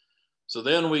 So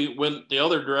then we went the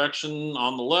other direction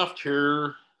on the left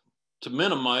here to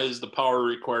minimize the power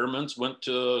requirements, went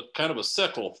to kind of a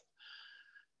sickle.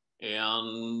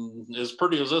 And as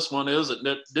pretty as this one is,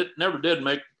 it never did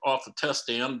make off the test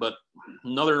stand, but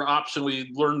another option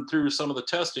we learned through some of the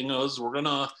testing is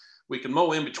we can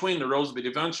mow in between the rows, but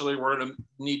eventually we're gonna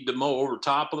need to mow over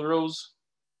top of the rows.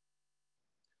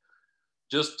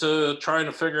 Just to try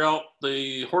to figure out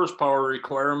the horsepower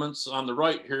requirements on the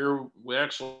right here, we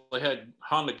actually had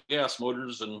Honda gas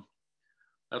motors, and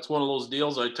that's one of those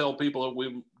deals I tell people that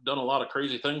we've done a lot of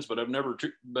crazy things, but I've never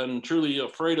been truly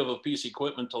afraid of a piece of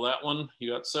equipment till that one.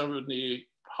 You got 70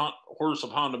 horse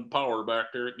of Honda power back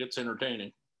there. It gets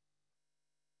entertaining.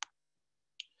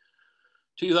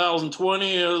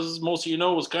 2020, as most of you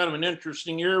know, was kind of an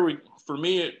interesting year. For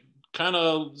me, it kind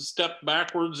of stepped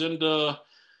backwards into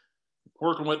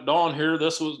working with Dawn here.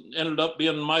 This ended up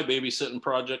being my babysitting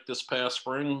project this past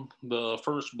spring. The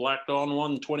first Black Dawn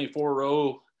one, 24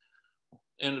 row,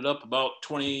 ended up about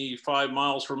 25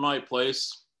 miles from my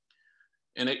place.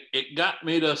 And it got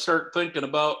me to start thinking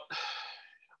about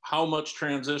how much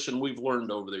transition we've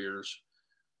learned over the years.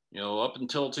 You know, up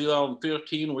until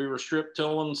 2015, we were strip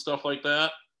tilling, stuff like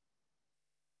that.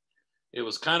 It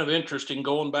was kind of interesting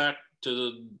going back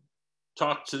to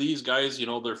talk to these guys, you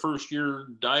know, their first year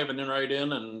diving in right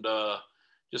in, and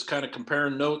just kind of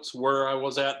comparing notes where I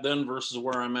was at then versus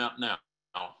where I'm at now.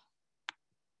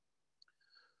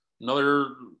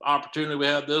 Another opportunity we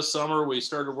had this summer, we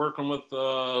started working with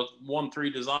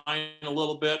 1-3 Design a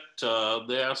little bit.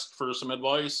 They asked for some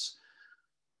advice.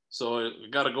 So I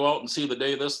got to go out and see the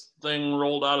day this thing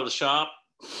rolled out of the shop.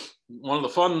 One of the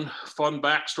fun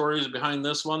backstories behind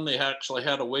this one, they actually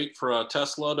had to wait for a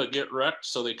Tesla to get wrecked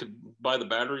so they could buy the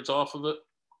batteries off of it.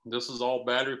 This is all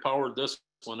battery powered, this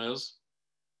one is.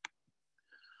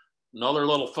 Another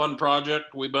little fun project.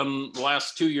 The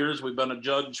last 2 years, we've been a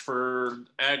judge for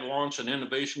Ag Launch and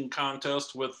Innovation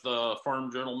Contest with Farm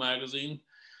Journal magazine,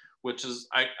 which is,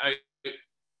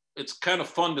 it's kind of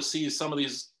fun to see some of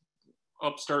these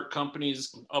upstart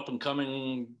companies up and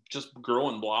coming just grow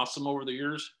and blossom over the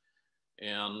years.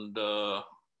 And,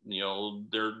 you know,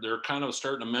 they're kind of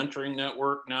starting a mentoring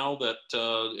network now that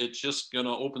it's just going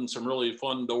to open some really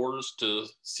fun doors to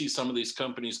see some of these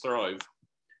companies thrive.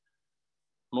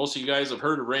 Most of you guys have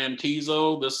heard of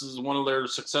Rantizo. This is one of their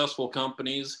successful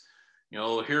companies. You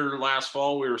know, here last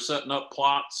fall, we were setting up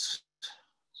plots.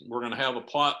 We're going to have a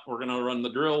plot. We're going to run the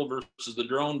drill versus the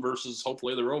drone versus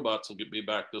hopefully the robots will be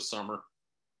back this summer.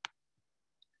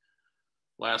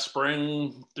 Last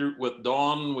spring with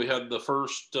Dawn, we had the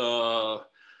first,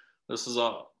 this is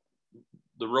the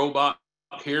robot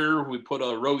here. We put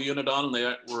a row unit on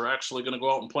and we're actually going to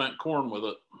go out and plant corn with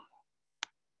it.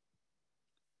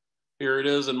 Here it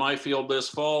is in my field this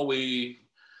fall. We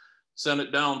sent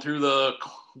it down through the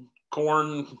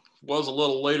corn. Was a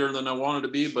little later than I wanted to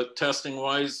be, but testing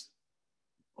wise,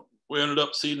 we ended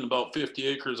up seeding about 50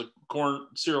 acres of corn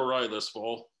cereal rye this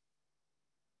fall.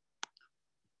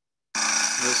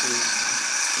 This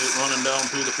is it running down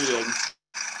through the field.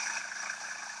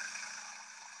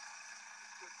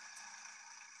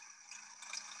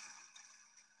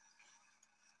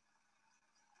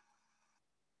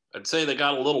 I'd say they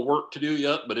got a little work to do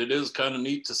yet, but it is kind of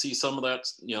neat to see some of that,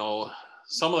 you know,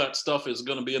 some of that stuff is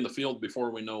going to be in the field before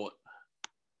we know it.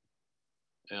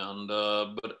 And,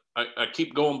 but I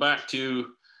keep going back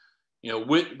to, you know,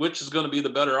 which is going to be the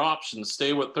better option,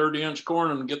 stay with 30-inch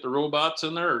corn and get the robots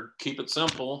in there, or keep it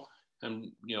simple.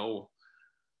 And, you know,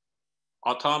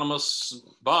 autonomous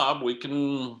Bob, we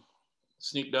can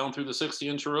sneak down through the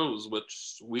 60-inch rows,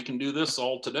 which we can do this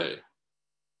all today.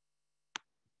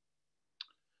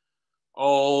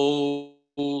 Oh,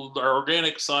 the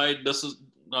organic side,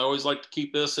 I always like to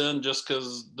keep this in just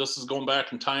because this is going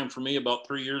back in time for me. About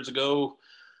 3 years ago,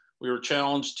 we were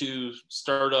challenged to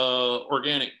start a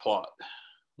organic plot.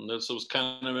 And this was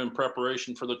kind of in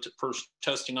preparation for the first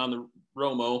testing on the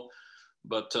Romo.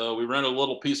 But we rented a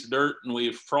little piece of dirt and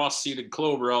we frost seeded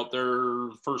clover out there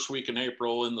first week in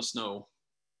April in the snow,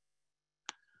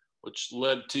 which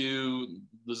led to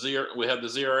we had the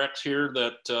ZRX here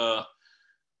that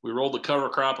we rolled the cover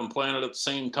crop and planted at the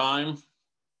same time.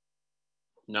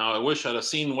 Now, I wish I'd have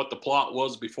seen what the plot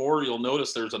was before. You'll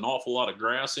notice there's an awful lot of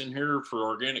grass in here for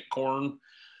organic corn.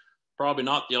 Probably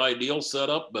not the ideal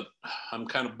setup, but I'm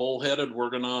kind of bullheaded. We're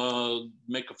going to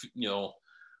make you know,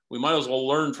 we might as well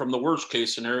learn from the worst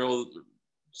case scenario.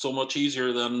 So much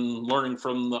easier than learning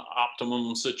from the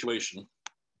optimum situation.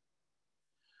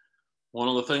 One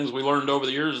of the things we learned over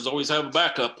the years is always have a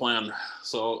backup plan.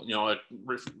 So, you know, I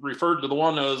referred to the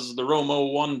one as the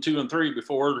Romo 1, 2, and 3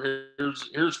 before.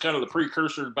 Here's kind of the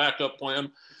precursor backup plan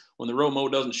when the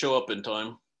Romo doesn't show up in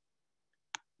time.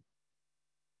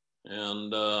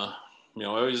 And, you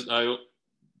know,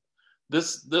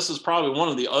 this is probably one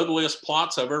of the ugliest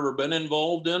plots I've ever been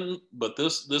involved in, but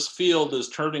this field is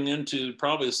turning into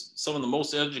probably some of the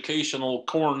most educational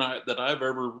corn that I've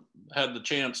ever had the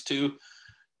chance to.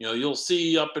 You know, you'll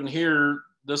see up in here,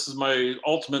 this is my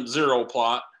ultimate zero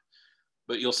plot,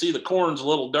 but you'll see the corn's a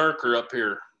little darker up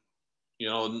here. You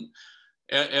know, and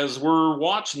as we're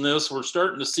watching this, we're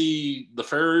starting to see the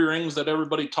fairy rings that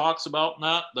everybody talks about,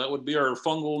 and that would be our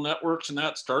fungal networks, and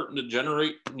that's starting to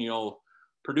generate, you know,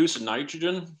 producing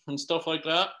nitrogen and stuff like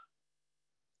that.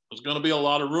 There's going to be a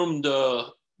lot of room to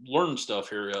learn stuff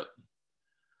here yet.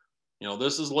 You know,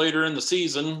 this is later in the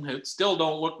season. It still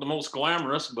don't look the most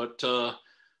glamorous, but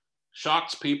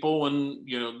shocks people when,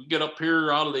 you know, get up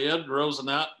here out of the ed rows and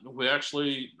that we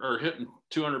actually are hitting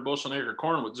 200 bushel an acre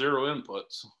corn with 0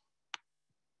 inputs.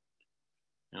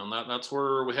 And that's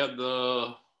where we had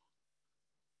the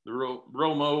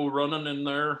Romo running in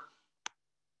there.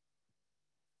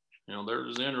 You know,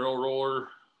 there's the in-row roller,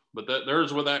 but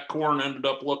there's where that corn ended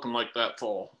up looking like that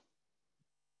fall.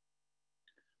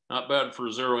 Not bad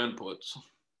for 0 inputs.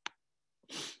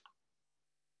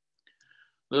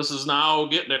 This is now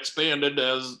getting expanded.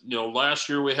 As you know, last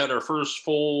year we had our first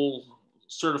full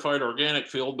certified organic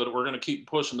field, but we're going to keep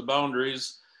pushing the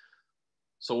boundaries.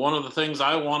 So one of the things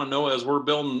I want to know as we're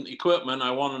building equipment,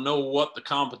 I want to know what the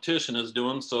competition is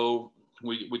doing. So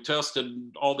we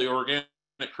tested all the organic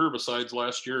herbicides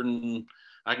last year, and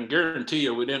I can guarantee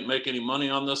you we didn't make any money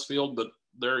on this field, but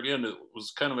there again, it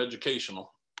was kind of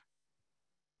educational.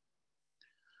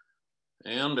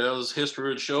 And as history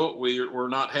would show, we're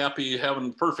not happy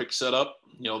having perfect setup.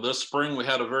 You know, this spring we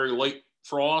had a very late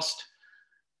frost.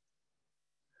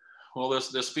 Well,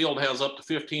 this field has up to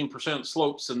 15%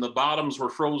 slopes, and the bottoms were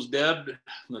froze dead,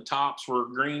 and the tops were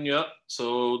green yet.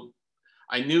 So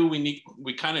I knew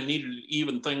we kind of needed to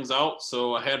even things out.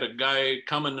 So I had a guy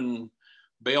come in and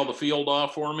bail the field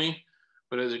off for me.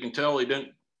 But as you can tell, he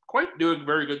didn't quite do a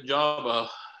very good job of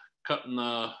cutting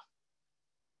the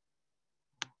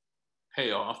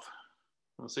hay off.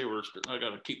 Let's see, I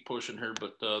got to keep pushing here,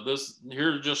 but this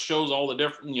here just shows all the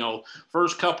different, you know,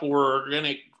 first couple were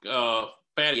organic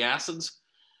fatty acids.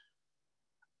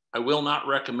 I will not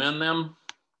recommend them.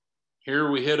 Here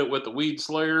we hit it with the weed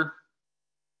slayer.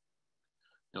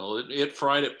 You know, it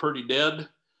fried it pretty dead,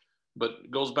 but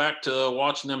it goes back to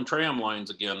watching them tram lines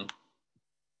again.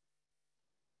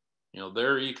 You know,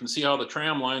 there you can see how the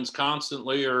tram lines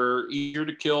constantly are easier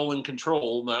to kill and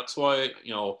control. That's why,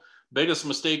 you know, biggest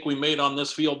mistake we made on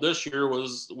this field this year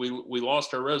was we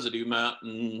lost our residue mat,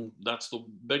 and that's the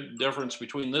big difference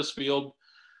between this field.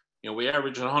 You know, we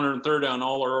averaged 130 on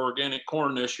all our organic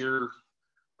corn this year,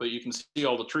 but you can see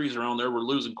all the trees around there. We're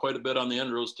losing quite a bit on the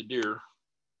end rows to deer.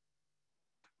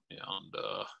 And,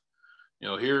 you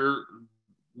know, here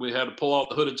we had to pull out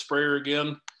the hooded sprayer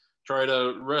again, try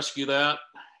to rescue that.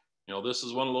 You know, this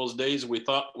is one of those days we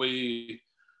thought we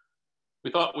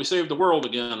saved the world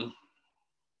again.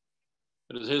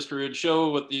 But as history would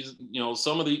show with these, you know,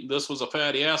 this was a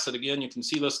fatty acid again. You can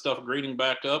see this stuff greening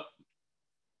back up.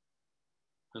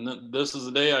 And then this is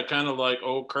the day I kind of like,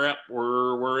 oh crap,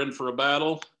 we're in for a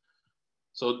battle.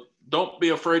 So don't be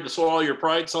afraid to swallow your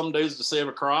pride some days to save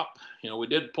a crop. You know, we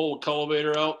did pull a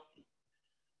cultivator out.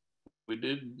 We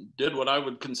did what I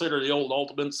would consider the old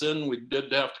ultimate sin. We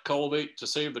did have to cultivate to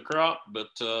save the crop, but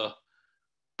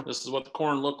this is what the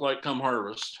corn looked like come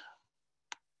harvest.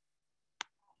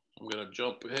 I'm gonna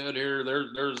jump ahead here.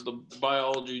 There's the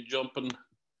biology jumping.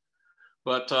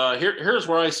 But here's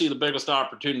where I see the biggest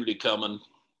opportunity coming.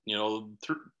 You know,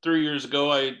 3 years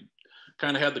ago, I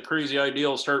kind of had the crazy idea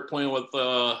to start playing with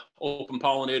open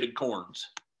pollinated corns.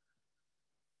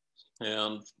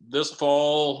 And this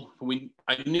fall,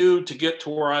 I knew to get to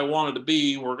where I wanted to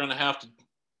be, we're going to have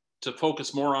to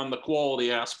focus more on the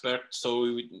quality aspect.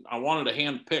 So I wanted to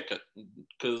hand pick it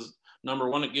because number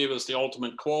one, it gave us the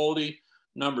ultimate quality.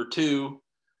 Number two,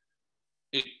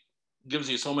 it gives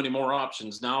you so many more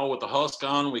options. Now with the husk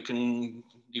on, we can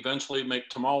eventually make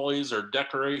tamales or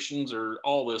decorations or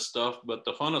all this stuff. But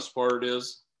the funnest part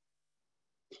is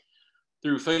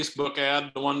through Facebook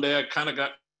ad, the one day I kind of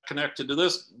got connected to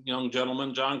this young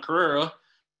gentleman, John Carrera,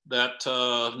 that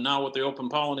now with the open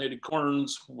pollinated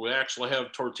corns, we actually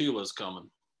have tortillas coming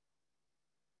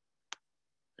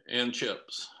and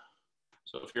chips.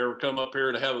 So if you ever come up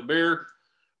here to have a beer,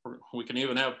 we can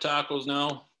even have tacos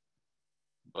now.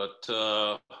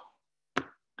 But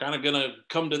kind of gonna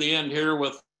come to the end here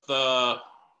with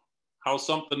how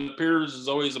something appears is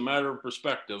always a matter of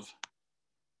perspective.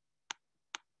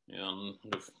 And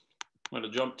if I'm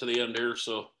gonna jump to the end here.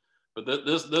 So, but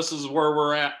this is where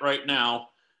we're at right now.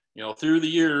 You know, through the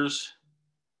years,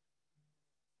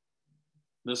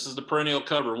 this is the perennial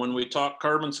cover. When we talk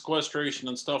carbon sequestration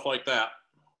and stuff like that,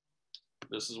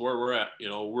 this is where we're at. You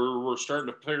know, we're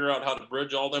starting to figure out how to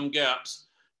bridge all them gaps.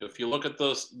 If you look at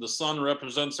the sun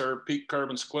represents our peak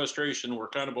carbon sequestration, we're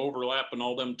kind of overlapping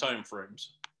all them time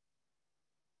frames.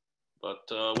 But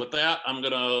with that, I'm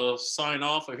gonna sign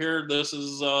off of here. This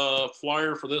is a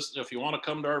flyer for this. If you want to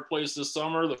come to our place this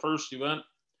summer, the first event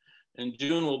in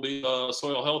June will be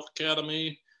Soil Health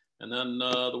Academy. And then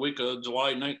the week of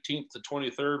July 19th to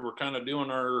 23rd, we're kind of doing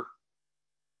our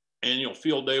annual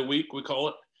field day week, we call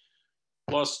it.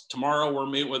 Plus tomorrow we're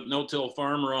meeting with No Till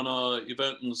Farmer on an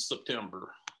event in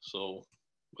September. So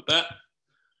with that, a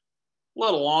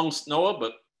little long, Noah,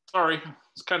 but sorry,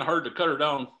 it's kind of hard to cut her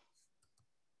down.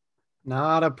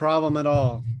 Not a problem at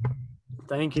all.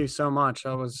 Thank you so much.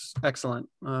 That was excellent.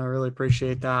 I really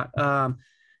appreciate that.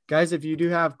 Guys, if you do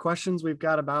have questions, we've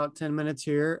got about 10 minutes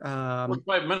here. 5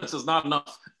 minutes is not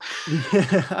enough.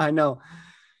 Yeah, I know.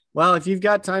 Well, if you've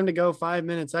got time to go 5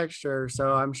 minutes extra,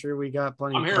 so I'm sure we got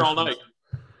plenty. I'm here all night.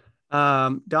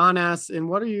 Don asks, and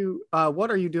what are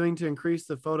you doing to increase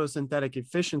the photosynthetic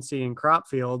efficiency in crop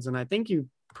fields? And I think you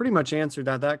pretty much answered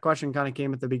that. That question kind of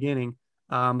came at the beginning.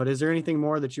 But is there anything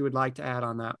more that you would like to add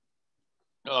on that?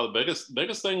 The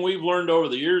biggest thing we've learned over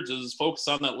the years is focus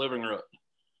on that living root.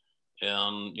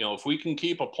 And, if we can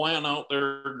keep a plant out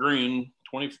there green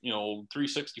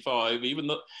 365,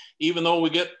 even though we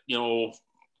get,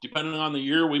 depending on the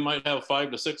year, we might have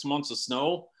 5 to 6 months of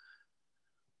snow,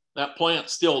 that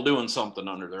plant's still doing something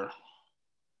under there.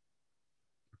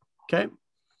 Okay.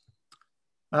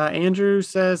 Andrew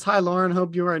says, hi, Loran.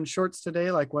 Hope you are in shorts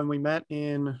today, like when we met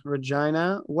in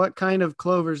Regina. What kind of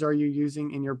clovers are you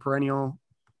using in your perennial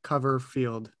cover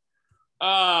field?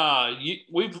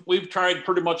 We've tried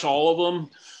pretty much all of them.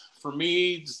 For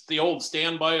me, the old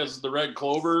standby is the red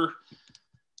clover.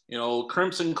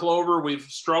 Crimson clover, we've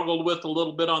struggled with a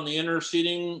little bit on the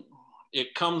interseeding.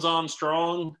 It comes on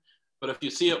strong, but if you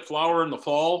see it flower in the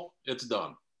fall, it's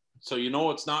done. So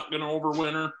it's not going to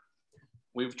overwinter.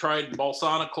 We've tried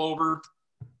balsamic clover.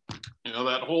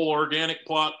 That whole organic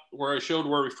plot where I showed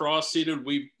where we frost seeded,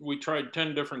 we tried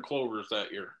 10 different clovers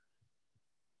that year.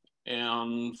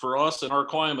 And for us in our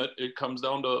climate, it comes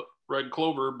down to red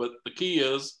clover, but the key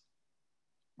is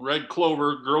red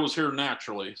clover grows here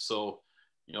naturally. So,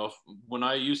 when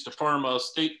I used to farm a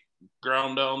state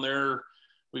ground down there,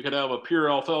 we could have a pure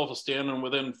alfalfa stand, and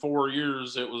within 4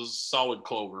 years, it was solid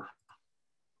clover.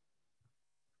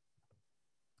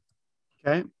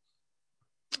 Okay.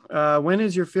 When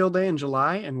is your field day in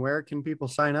July, and where can people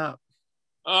sign up?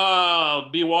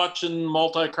 Be watching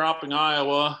Multi-Cropping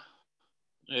Iowa,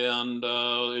 and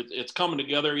it's coming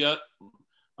together yet.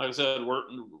 Like I said, we're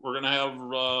going to have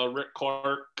Rick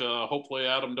Clark. Hopefully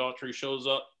Adam Daughtry shows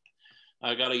up.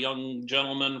 I got a young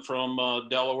gentleman from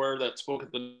Delaware that spoke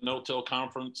at the No-Till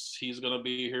conference. He's going to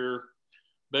be here.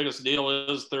 Biggest deal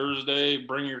is Thursday.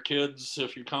 Bring your kids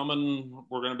if you're coming.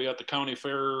 We're going to be at the county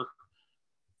fair,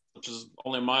 which is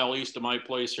only a mile east of my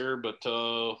place here. But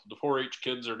the 4-H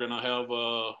kids are going to have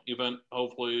an event,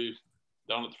 hopefully,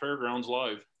 down at the fairgrounds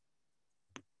live.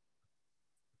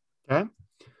 Okay.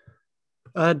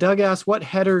 Doug asked, what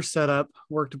header setup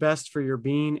worked best for your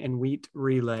bean and wheat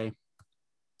relay?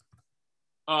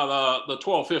 The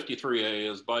 1253A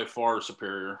is by far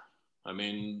superior. I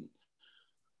mean,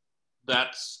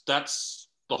 that's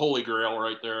the holy grail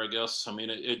right there, I guess. I mean,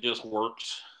 it just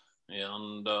works.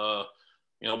 And,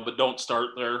 but don't start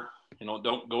there.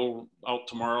 Don't go out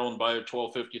tomorrow and buy a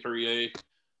 1253A.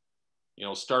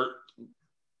 Start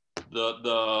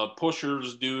the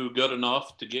pushers do good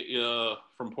enough to get you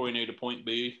from point A to point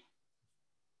B.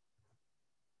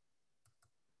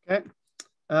 Okay.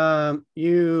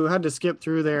 You had to skip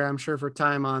through there, I'm sure, for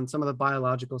time on some of the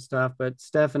biological stuff, but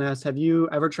Stefan asked, have you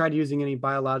ever tried using any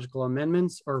biological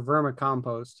amendments or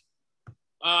vermicompost?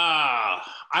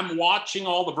 I'm watching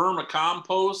all the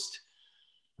vermicompost.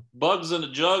 Bugs in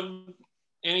a jug,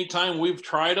 anytime we've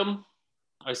tried them,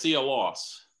 I see a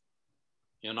loss.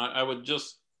 And I would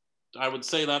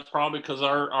say that's probably because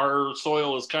our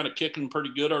soil is kind of kicking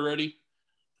pretty good already.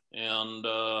 And,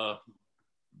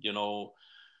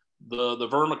 the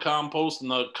vermicompost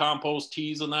and the compost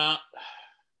teas and that,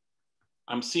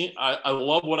 I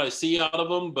love what I see out of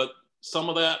them, but some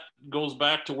of that goes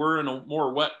back to we're in a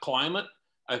more wet climate.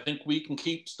 I think we can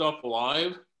keep stuff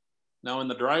alive. Now in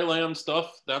the dry land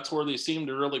stuff, that's where they seem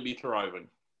to really be thriving.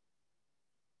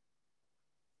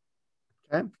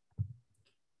 Okay.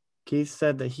 Keith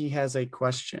said that he has a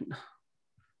question.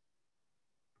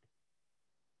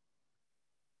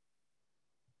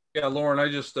 Yeah, Loran, I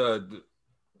just,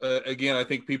 again, I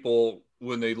think people,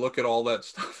 when they look at all that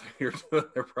stuff you're doing,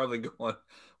 they're probably going,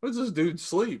 what does this dude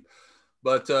sleep?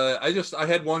 But I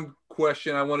had one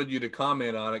question. I wanted you to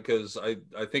comment on it because I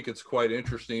think it's quite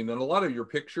interesting. And a lot of your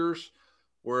pictures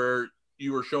where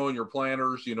you were showing your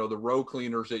planters, the row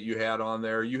cleaners that you had on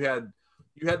there, you had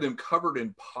them covered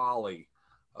in poly.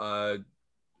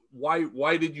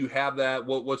 Why did you have that?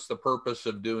 What's the purpose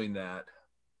of doing that?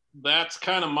 That's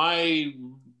kind of my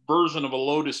version of a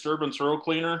low disturbance row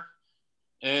cleaner.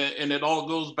 And it all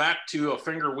goes back to a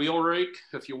finger wheel rake.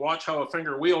 If you watch how a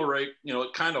finger wheel rake,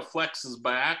 it kind of flexes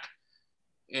back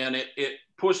and it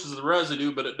pushes the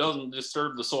residue, but it doesn't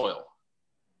disturb the soil.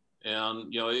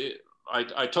 And,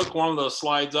 I took one of the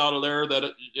slides out of there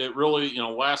that it really,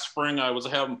 last spring I was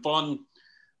having fun.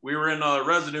 We were in a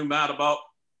residue mat about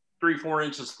 3-4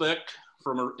 inches thick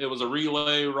it was a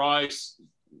relay rice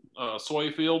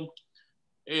soy field.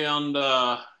 And,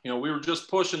 we were just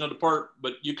pushing it apart,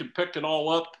 but you could pick it all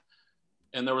up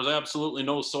and there was absolutely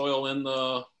no soil in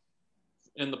the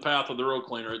path of the row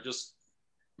cleaner. It just,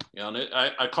 and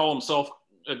I call them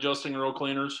self-adjusting row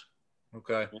cleaners.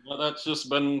 Okay. That's just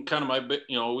been kind of my,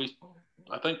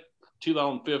 I think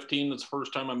 2015 is the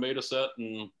first time I made a set,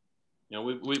 and You know,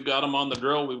 we've got them on the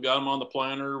drill, we've got them on the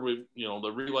planter,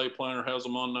 the relay planter has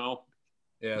them on now.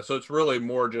 Yeah, so it's really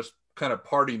more just kind of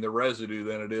parting the residue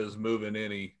than it is moving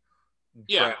any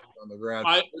trash on the ground.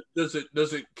 Does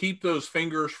it keep those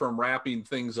fingers from wrapping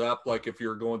things up? Like if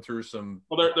you're going through some.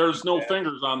 Well, there's no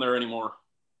fingers on there anymore.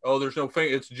 Oh, there's no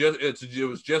finger. It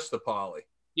was just the poly.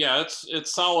 Yeah,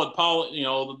 it's solid poly. You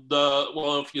know,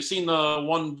 if you've seen the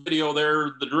one video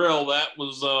there, the drill that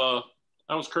was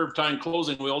curved tine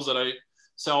closing wheels that I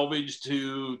salvaged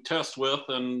to test with,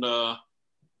 and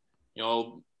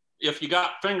if you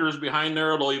got fingers behind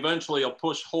there, it'll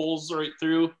push holes right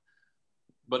through.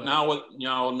 But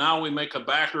now we make a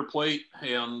backer plate,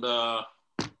 and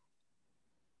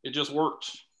it just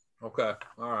works. Okay,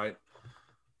 all right,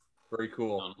 very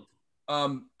cool.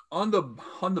 On the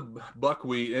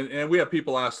buckwheat, and we have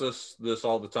people ask this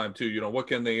all the time too. You know, what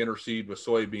can they interseed with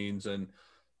soybeans? And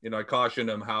I caution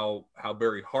them how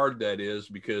very hard that is,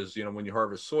 because when you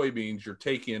harvest soybeans, you're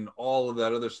taking all of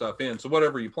that other stuff in. So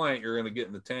whatever you plant, you're going to get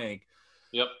in the tank.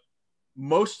 Yep.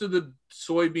 Most of the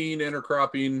soybean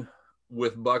intercropping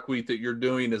with buckwheat that you're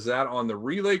doing, is that on the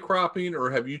relay cropping, or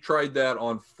have you tried that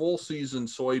on full season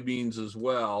soybeans as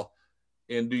well?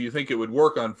 And do you think it would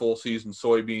work on full season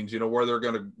soybeans, where they're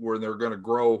going to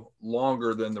grow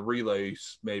longer than the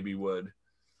relays maybe would?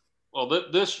 Well,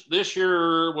 this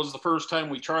year was the first time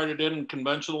we tried it in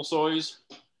conventional soys,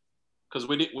 because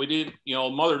we did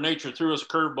Mother Nature threw us a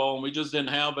curveball, and we just didn't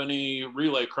have any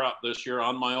relay crop this year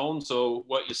on my own. So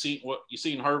what you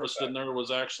seen harvested in there was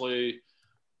actually,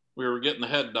 we were getting the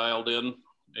head dialed in,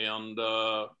 and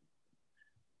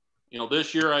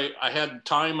this year I had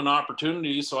time and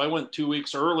opportunity, so I went 2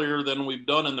 weeks earlier than we've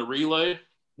done in the relay.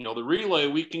 The relay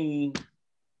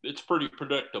it's pretty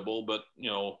predictable, but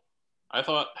I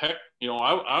thought, heck,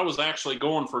 I was actually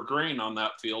going for grain on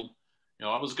that field.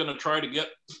 I was going to try to get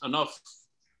enough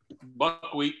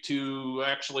buckwheat to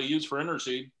actually use for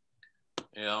interseed.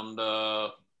 And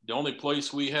the only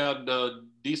place we had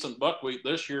decent buckwheat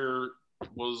this year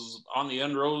was on the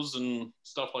end rows and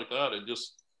stuff like that. It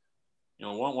just,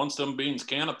 once them beans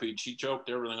canopied, she choked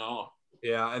everything off.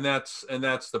 Yeah, and that's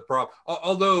the problem.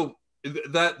 Although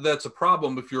that's a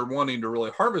problem if you're wanting to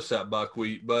really harvest that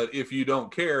buckwheat, but if you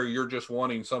don't care, you're just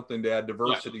wanting something to add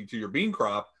diversity to your bean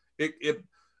crop. Did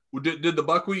the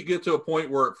buckwheat get to a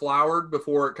point where it flowered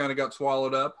before it kind of got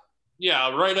swallowed up?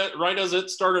 Yeah, right as it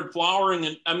started flowering,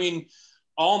 and I mean,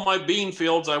 all my bean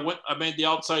fields, I made the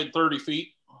outside 30 feet.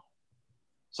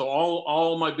 So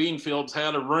all my bean fields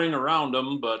had a ring around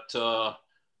them, but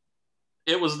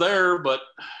it was there. But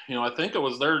I think it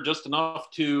was there just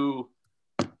enough to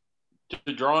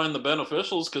draw in the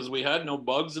beneficials, because we had no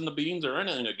bugs in the beans or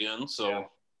anything again. So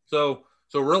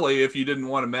really, if you didn't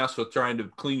want to mess with trying to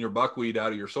clean your buckwheat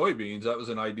out of your soybeans, that was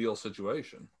an ideal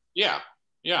situation. Yeah,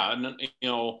 and then,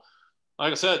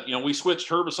 like I said, we switched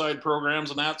herbicide programs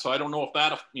and that, so I don't know if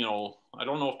that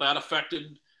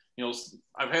affected.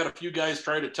 I've had a few guys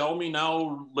try to tell me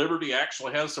now Liberty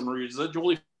actually has some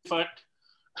residual effect.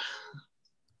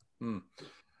 Yeah.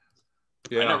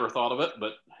 I never thought of it,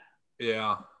 but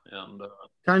yeah. And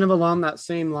kind of along that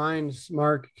same lines,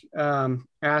 Mark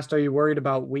asked, are you worried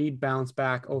about weed bounce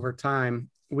back over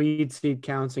time? Weed seed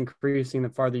counts increasing the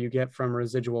farther you get from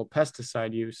residual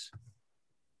pesticide use.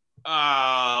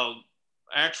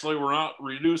 Actually, we're not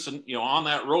reducing, on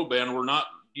that row band, we're not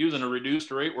using a reduced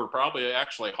rate. We're probably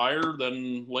actually higher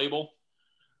than label,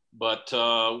 but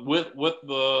with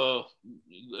the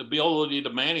ability to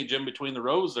manage in between the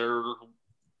rows there,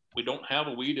 we don't have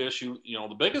a weed issue.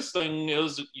 The biggest thing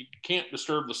is that you can't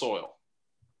disturb the soil,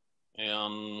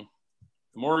 and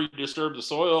the more you disturb the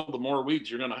soil, the more weeds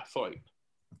you're going to fight.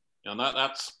 And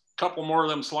that's a couple more of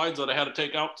them slides that I had to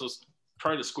take out to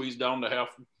try to squeeze down to half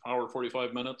hour,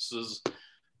 45 minutes is,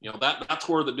 that's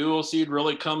where the dual seed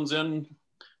really comes in.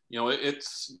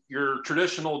 It's your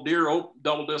traditional deer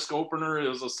double disc opener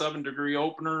is a 7-degree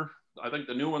opener. I think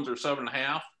the new ones are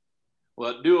 7.5.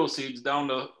 Well, that dual seed's down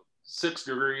to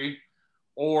 6-degree,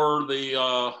 or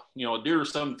the deer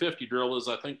 750 drill is,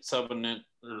 I think,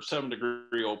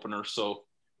 7-degree opener. So,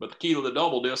 but the key to the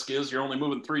double disc is you're only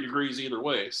moving 3 degrees either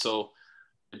way. So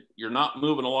you're not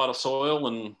moving a lot of soil.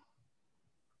 And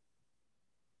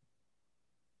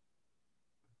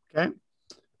okay.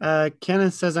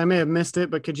 Kenneth says, I may have missed it,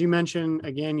 but could you mention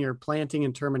again your planting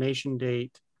and termination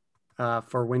date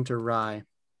for winter rye?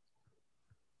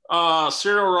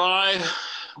 Cereal rye,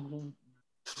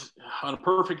 on a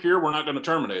perfect year, we're not going to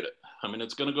terminate it. I mean,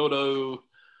 it's going to go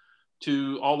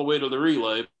to all the way to the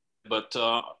relay, but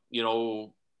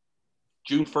June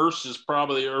 1st is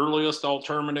probably the earliest I'll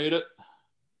terminate it.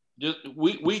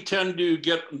 We tend to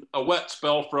get a wet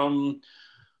spell from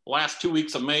last 2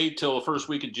 weeks of May till the first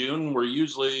week of June, we're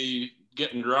usually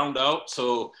getting drowned out.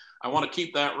 So I want to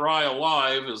keep that rye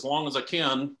alive as long as I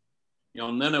can.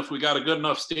 And then if we got a good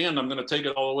enough stand, I'm going to take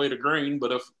it all the way to grain.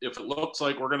 But if it looks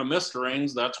like we're going to miss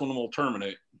grains, that's when we'll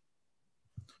terminate.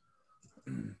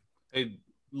 Hey,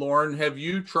 Loran, have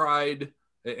you tried,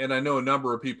 and I know a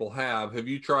number of people have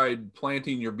you tried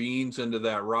planting your beans into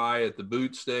that rye at the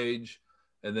boot stage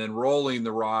and then rolling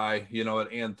the rye,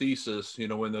 at anthesis,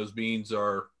 when those beans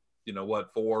are,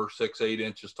 4, 6, 8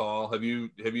 inches tall? Have you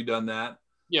done that?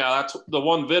 Yeah, that's the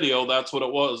one video. That's what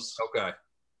it was. Okay.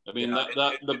 I mean,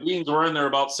 the beans were in there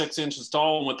about 6 inches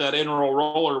tall, and with that inrow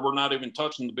roller, we're not even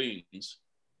touching the beans.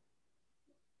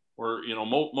 Where,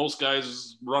 most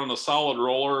guys running a solid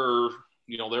roller, or,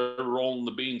 they're rolling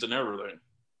the beans and everything.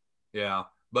 Yeah.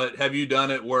 But have you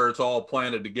done it where it's all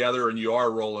planted together and you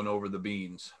are rolling over the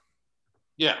beans?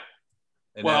 Yeah.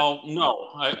 And no,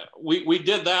 we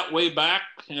did that way back,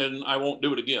 and I won't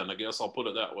do it again. I guess I'll put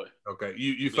it that way. Okay.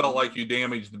 You felt like you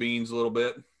damaged the beans a little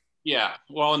bit? Yeah.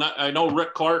 Well, and I know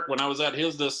Rick Clark, when I was at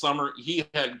his this summer, he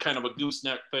had kind of a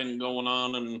gooseneck thing going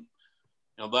on, and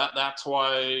that's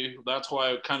why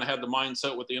I kind of had the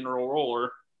mindset with the inrow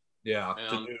roller. Yeah,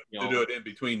 and, to do it in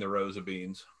between the rows of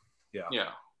beans. Yeah. Yeah.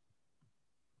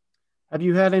 Have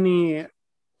you had any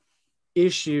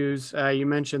issues? You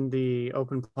mentioned the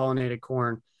open pollinated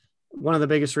corn. One of the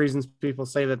biggest reasons people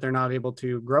say that they're not able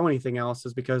to grow anything else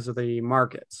is because of the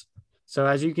markets. So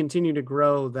as you continue to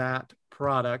grow that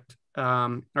product,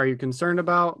 are you concerned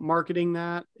about marketing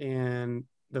that and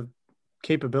the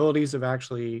capabilities of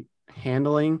actually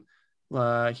handling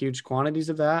huge quantities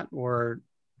of that, or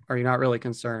are you not really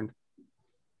concerned?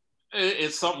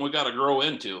 It's something we got to grow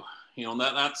into.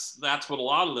 That's what a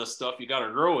lot of this stuff, you got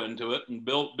to grow into it and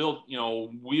build.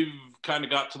 We've kind of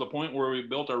got to the point where we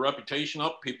built our reputation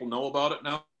up. People know about it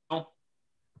now.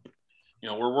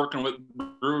 We're working with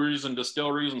breweries and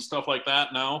distilleries and stuff like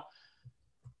that now.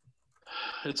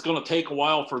 It's going to take a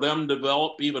while for them to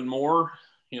develop even more,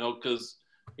 because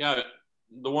the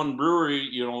one brewery,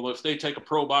 if they take a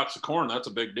pro box of corn, that's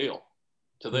a big deal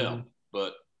to them. Mm-hmm.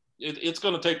 But it's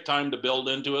going to take time to build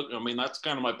into it. I mean, that's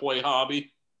kind of my play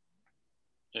hobby.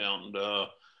 And, the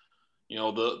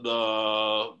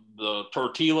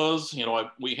tortillas,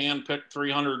 we handpicked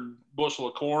 300 bushel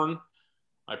of corn.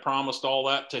 I promised all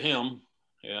that to him.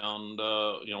 And,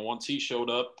 once he showed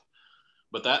up,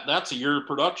 but that's a year of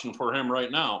production for him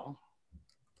right now.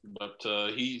 But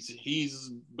he's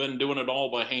been doing it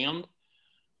all by hand.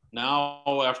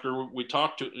 Now, after we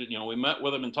talked to, we met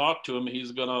with him and talked to him,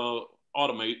 he's going to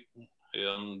automate,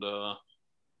 and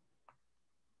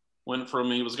went from,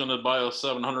 he was going to buy a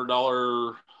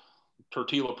 $700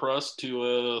 tortilla press to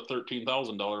a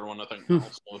 $13,000 one, I think. Now.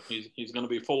 So he's going to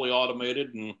be fully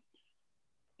automated, and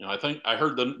I think I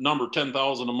heard the number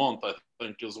 10,000 a month, I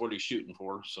think is what he's shooting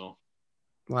for. So,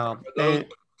 wow.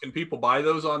 Can people buy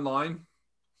those online?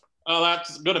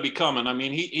 That's going to be coming. I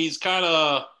mean, he's kind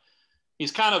of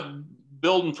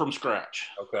building from scratch.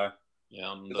 Okay.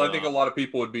 Yeah. I think a lot of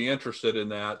people would be interested in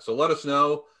that. So let us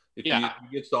know if he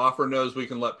gets to offer those. We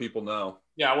can let people know.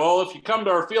 Yeah. Well, if you come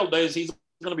to our field days, he's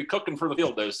going to be cooking for the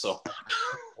field days. So.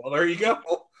 Well, there you go.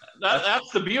 That's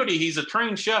the beauty. He's a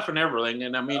trained chef and everything.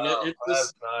 And I mean,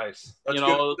 that's nice. That's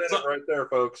good right there,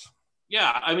 folks.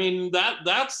 Yeah. I mean,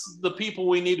 that's the people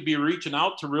we need to be reaching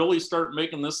out to really start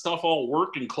making this stuff all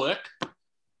work and click.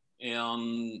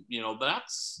 And,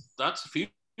 that's the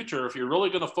future. If you're really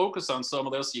going to focus on some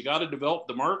of this, you got to develop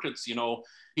the markets.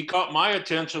 He caught my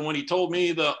attention when he told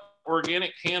me the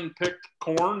organic hand-picked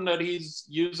corn that he's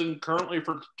using currently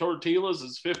for tortillas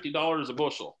is $50 a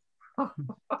bushel.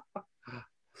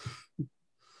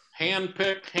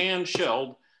 Hand-picked,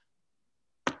 hand-shelled.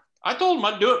 I told him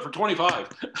I'd do it for 25.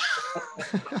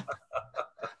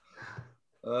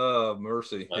 Oh,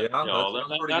 mercy. Yeah,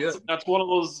 that's one of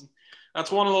those. That's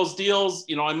one of those deals.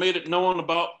 I made it known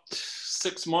about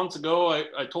 6 months ago.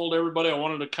 I told everybody I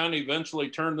wanted to kind of eventually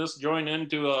turn this joint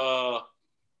into a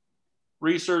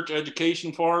research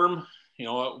education farm.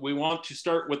 We want to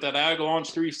start with that Ag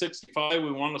Launch 365.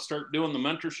 We want to start doing the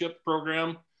mentorship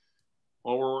program.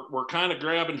 Well, we're kind of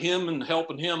grabbing him and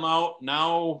helping him out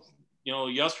now.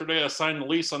 Yesterday I signed the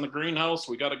lease on the greenhouse.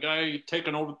 We got a guy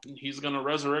taking over. He's going to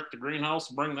resurrect the greenhouse,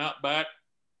 bring that back.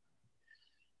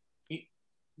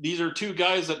 These are two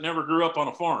guys that never grew up on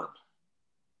a farm,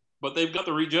 but they've got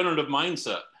the regenerative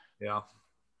mindset. Yeah.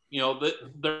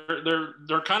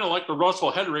 They're kind of like the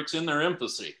Russell Hedricks in their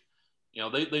infancy.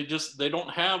 They don't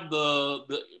have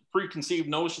the preconceived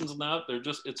notions and that.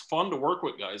 It's fun to work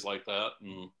with guys like that.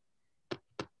 And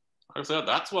like I said,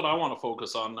 that's what I want to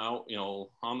focus on now,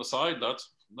 on the side.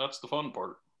 That's the fun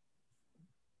part.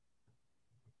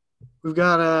 We've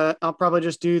got I'll probably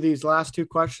just do these last two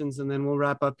questions and then we'll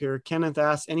wrap up here. Kenneth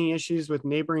asks, any issues with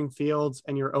neighboring fields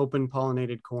and your open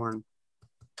pollinated corn?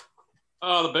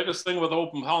 The biggest thing with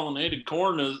open pollinated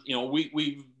corn is,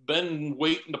 we've been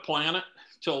waiting to plant it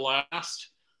till last,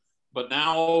 but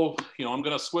now, I'm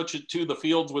going to switch it to the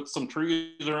fields with some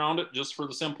trees around it just for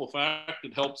the simple fact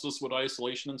it helps us with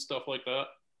isolation and stuff like that.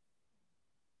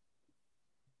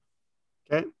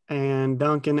 Okay. And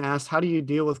Duncan asked, how do you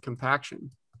deal with compaction?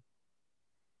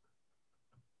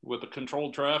 With the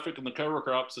controlled traffic and the cover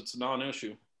crops, it's a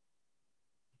non-issue.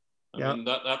 I mean,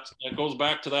 that goes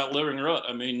back to that living rut.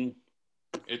 I mean,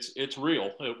 it's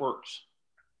real. It works.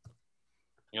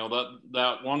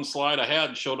 That one slide I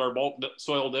had showed our bulk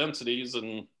soil densities,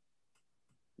 and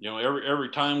every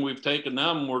time we've taken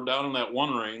them, we're down in that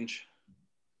one range,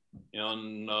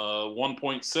 and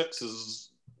 1.6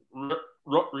 is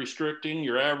rut restricting.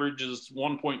 Your average is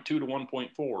 1.2 to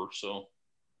 1.4. So.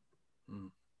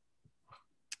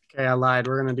 Okay, I lied.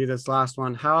 We're going to do this last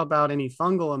one. How about any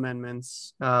fungal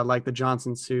amendments like the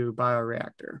Johnson-Su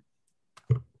bioreactor?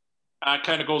 That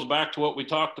kind of goes back to what we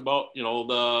talked about.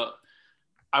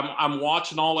 I'm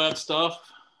watching all that stuff.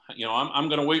 I'm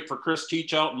going to wait for Chris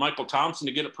Teach out and Michael Thompson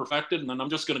to get it perfected, and then I'm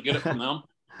just going to get it from them.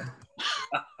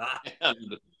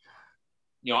 And,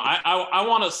 I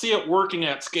want to see it working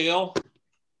at scale.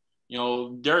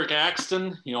 Derek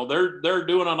Axton, they're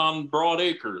doing it on broad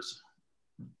acres,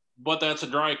 but that's a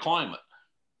dry climate.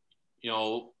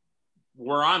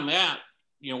 Where I'm at,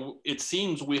 it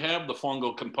seems we have the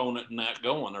fungal component in that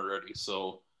going already.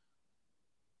 So,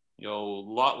 a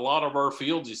lot of our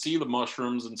fields, you see the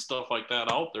mushrooms and stuff like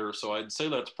that out there. So I'd say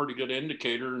that's a pretty good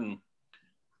indicator. And,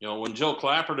 when Joe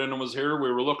Clapperton was here,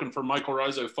 we were looking for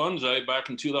mycorrhizal fungi back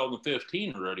in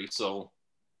 2015 already. So,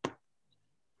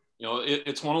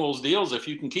 it's one of those deals. If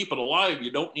you can keep it alive,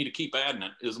 you don't need to keep adding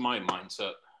it, is my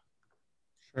mindset.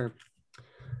 Sure.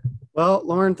 Well,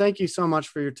 Loran, thank you so much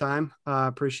for your time.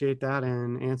 Appreciate that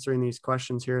and answering these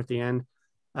questions here at the end.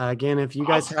 Again, if you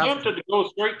guys I'm tempted to go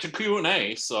straight to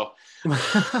Q&A, so.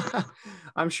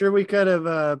 I'm sure we could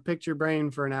have picked your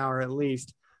brain for an hour at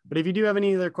least. But if you do have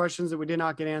any other questions that we did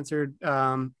not get answered,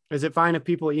 is it fine if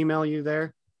people email you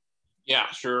there? Yeah,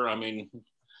 sure. I mean,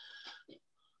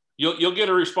 you'll get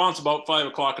a response about 5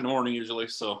 o'clock in the morning usually.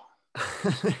 So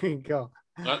there you go.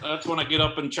 That's when I get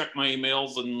up and check my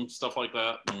emails and stuff like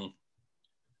that.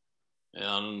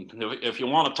 And if you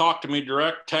want to talk to me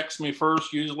direct, text me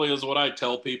first, usually is what I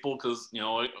tell people. Cause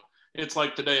it's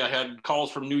like today I had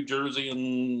calls from New Jersey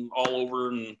and all over,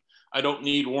 and I don't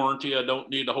need warranty. I don't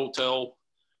need a hotel,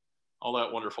 all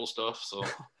that wonderful stuff. So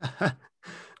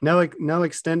no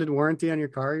extended warranty on your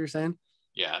car, you're saying?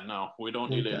 Yeah, no, we don't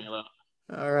need any of that.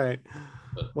 All right.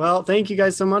 Well, thank you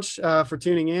guys so much for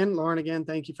tuning in. Loran, again,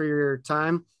 thank you for your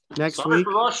time. Next week.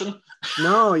 For rushing.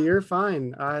 No, you're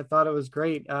fine. I thought it was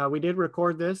great. We did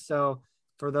record this. So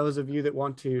for those of you that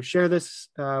want to share this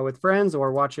with friends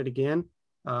or watch it again,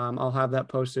 I'll have that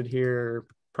posted here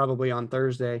probably on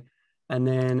Thursday. And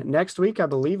then next week, I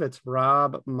believe it's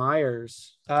Rob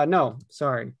Myers.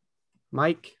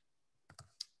 Mike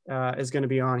is going to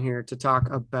be on here to talk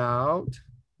about,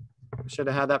 I should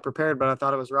have had that prepared, but I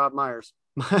thought it was Rob Myers.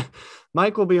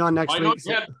 Mike will be on next week.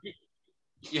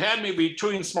 You had me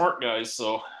between smart guys,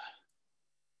 so.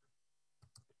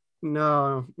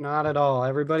 No, not at all.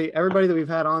 Everybody that we've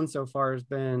had on so far has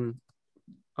been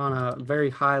on a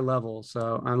very high level.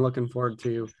 So I'm looking forward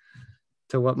to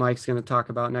what Mike's going to talk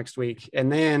about next week.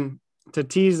 And then to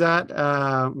tease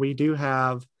that, we do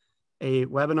have a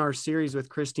webinar series with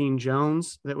Christine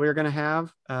Jones that we're going to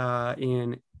have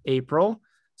in April.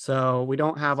 So we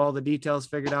don't have all the details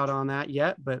figured out on that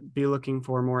yet, but be looking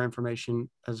for more information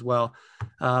as well.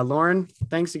 Loran,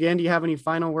 thanks again. Do you have any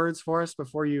final words for us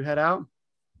before you head out?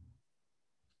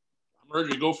 I'm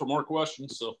ready to go for more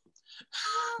questions. So.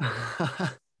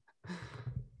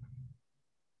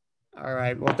 All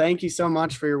right. Well, thank you so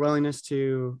much for your willingness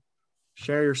to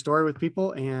share your story with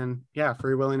people and for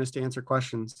your willingness to answer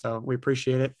questions. So we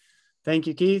appreciate it. Thank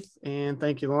you, Keith. And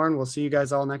thank you, Loran. We'll see you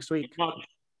guys all next week.